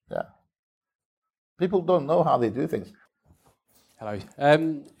 yeah. People don't know how they do things. Hello.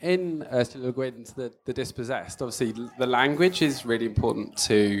 In Ursula Le Guin's The Dispossessed, obviously the language is really important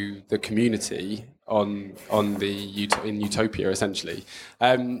to the community in Utopia, essentially.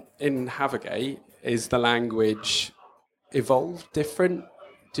 In Havagate, is the language evolved different?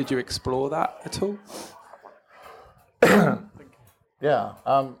 Did you explore that at all? Yeah,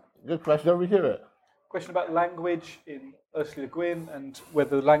 good question. Don't we hear it? Question about language in Ursula Le Guin and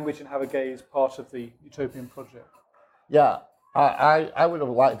whether the language in Havagate is part of the Utopian project. Yeah, I would have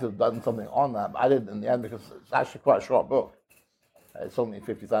liked to have done something on that, but I didn't in the end because it's actually quite a short book. It's only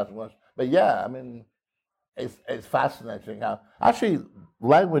 50,000 words. But yeah, I mean, it's fascinating how actually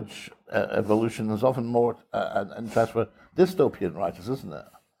language evolution is often more an interest for dystopian writers, isn't it?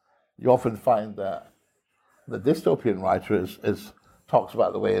 You often find that the dystopian writer talks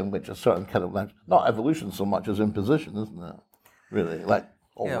about the way in which a certain kind of language, not evolution so much as imposition, isn't it? Really, like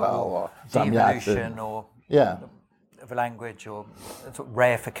Orwell or devolution or yeah. of language, or sort of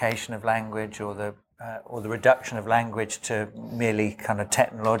reification of language, or the reduction of language to merely kind of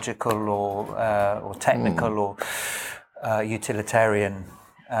technological or technical or utilitarian,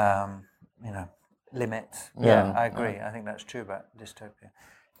 limits. Yeah, I agree. I think that's true about dystopia.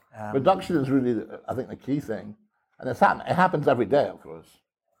 Reduction is really, I think, the key thing, and it happens every day, of course.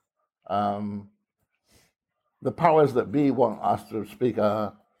 The powers that be want us to speak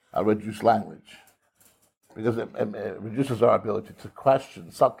a reduced language, because it reduces our ability to question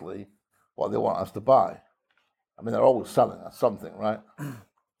subtly what they want us to buy. I mean, they're always selling us something, right?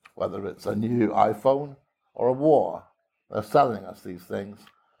 Whether it's a new iPhone or a war, they're selling us these things,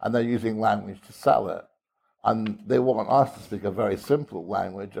 and they're using language to sell it. And they want us to speak a very simple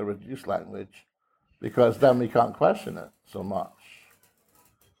language, a reduced language, because then we can't question it so much.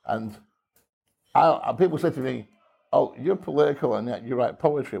 And people say to me, oh, you're political and yet you write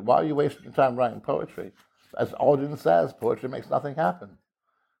poetry. Why are you wasting your time writing poetry? As Auden says, poetry makes nothing happen.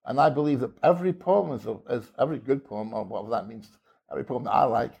 And I believe that every poem is every good poem, or whatever that means, every poem that I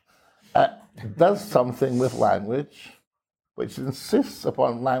like, does something with language, which insists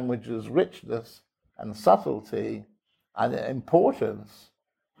upon language's richness and subtlety and importance,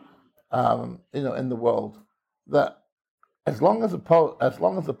 in the world. That as long as the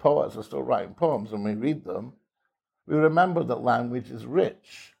poets are still writing poems and we read them, we remember that language is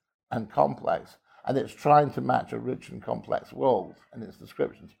rich and complex, and it's trying to match a rich and complex world in its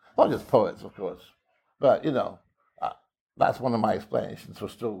descriptions. Not just poets, of course, but that's one of my explanations for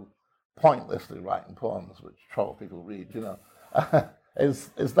still pointlessly writing poems which trouble people read. Is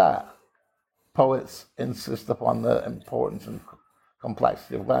that poets insist upon the importance and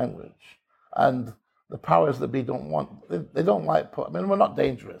complexity of language, and the powers that be don't want. They don't like. I mean, we're not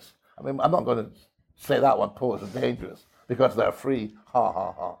dangerous. I mean, I'm not going to say that one poets are dangerous because they're free. Ha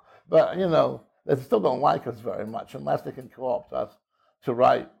ha ha. But they still don't like us very much unless they can co-opt us to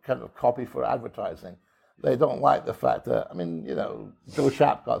write kind of copy for advertising. They don't like the fact that, Joe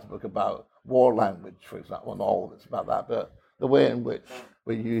Shapcott's book about war language, for example, not all of it's about that, but the way in which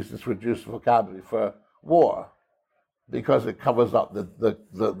we use this reduced vocabulary for war, because it covers up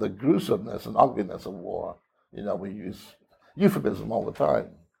the gruesomeness and ugliness of war. We use euphemism all the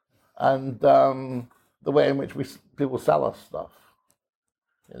time. And the way in which people sell us stuff.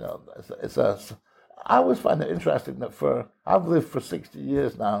 I always find it interesting that I've lived for 60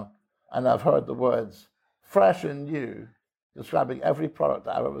 years now, and I've heard the words fresh and new describing every product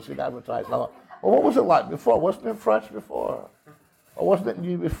that I've ever seen advertised. And I thought, well, what was it like before? Wasn't it fresh before? Or wasn't it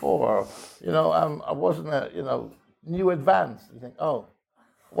new before? Wasn't it, new advanced? You think, oh,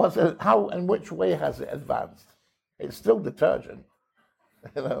 was it, how and which way has it advanced? It's still detergent,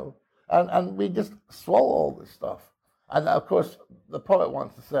 and we just swallow all this stuff. And of course, the poet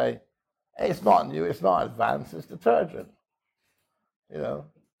wants to say, hey, it's not new, it's not advanced, it's detergent.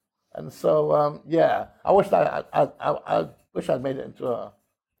 And so, I wish I'd made it into a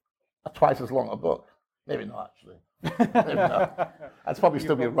twice as long a book. Maybe not, actually. Maybe not. I'd probably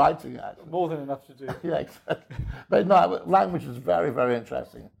still be writing, actually. More than enough to do. Yeah, exactly. But no, language is very, very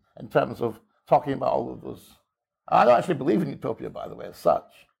interesting in terms of talking about all of those. I don't actually believe in utopia, by the way, as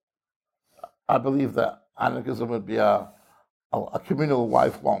such. I believe that anarchism would be a communal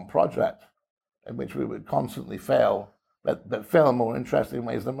lifelong project in which we would constantly fail, but fail in more interesting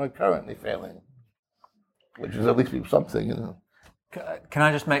ways than we're currently failing, which is at least something, Can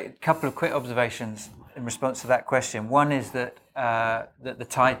I just make a couple of quick observations in response to that question? One is that the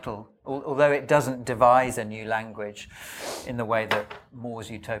title, although it doesn't devise a new language in the way that More's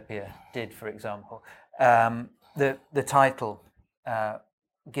Utopia did, for example, the title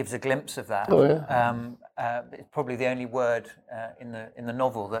gives a glimpse of that. Oh, yeah. It's probably the only word in the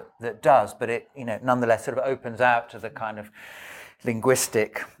novel that does, but it nonetheless sort of opens out to the kind of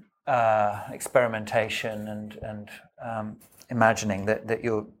linguistic experimentation and imagining that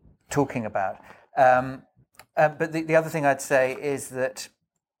you're talking about. But the other thing I'd say is that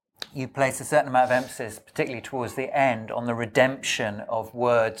you place a certain amount of emphasis, particularly towards the end, on the redemption of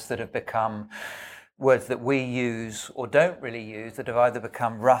words that have become words that we use or don't really use, that have either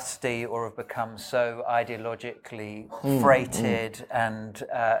become rusty or have become so ideologically freighted and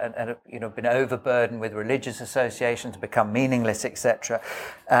been overburdened with religious associations, become meaningless, etc.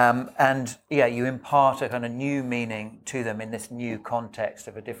 You impart a kind of new meaning to them in this new context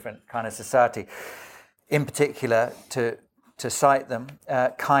of a different kind of society. In particular, to cite them,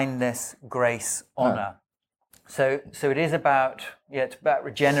 kindness, grace, honour. So it is about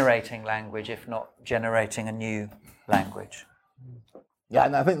regenerating language, if not generating a new language. Yeah,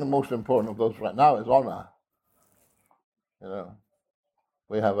 and I think the most important of those right now is honour.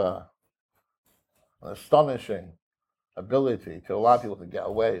 We have an astonishing ability to allow people to get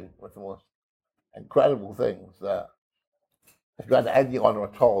away with the most incredible things that if you had any honour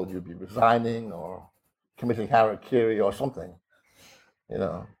at all, you'd be resigning or committing harakiri or something.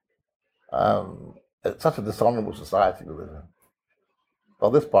 It's such a dishonorable society we live in.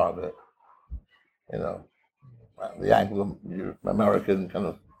 Well, this part of it, the Anglo-American kind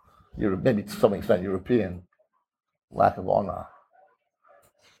of, maybe to some extent European lack of honor.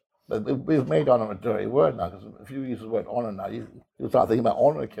 But we've made honor a dirty word now, because if you use the word honor now, you start thinking about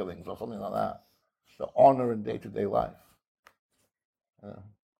honor killings or something like that. The honor in day-to-day life.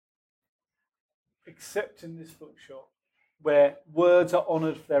 Except in this bookshop, where words are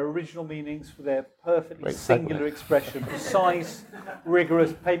honoured for their original meanings, for their perfectly Great singular segue. expression, precise,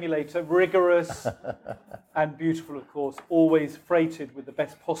 rigorous, pay me later, rigorous and beautiful, of course, always freighted with the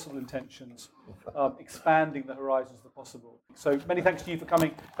best possible intentions, expanding the horizons of the possible. So many thanks to you for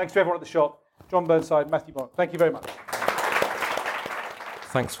coming. Thanks to everyone at the shop. John Burnside, Matthew Bond. Thank you very much.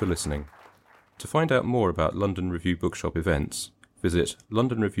 Thanks for listening. To find out more about London Review Bookshop events, visit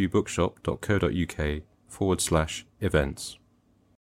londonreviewbookshop.co.uk/events.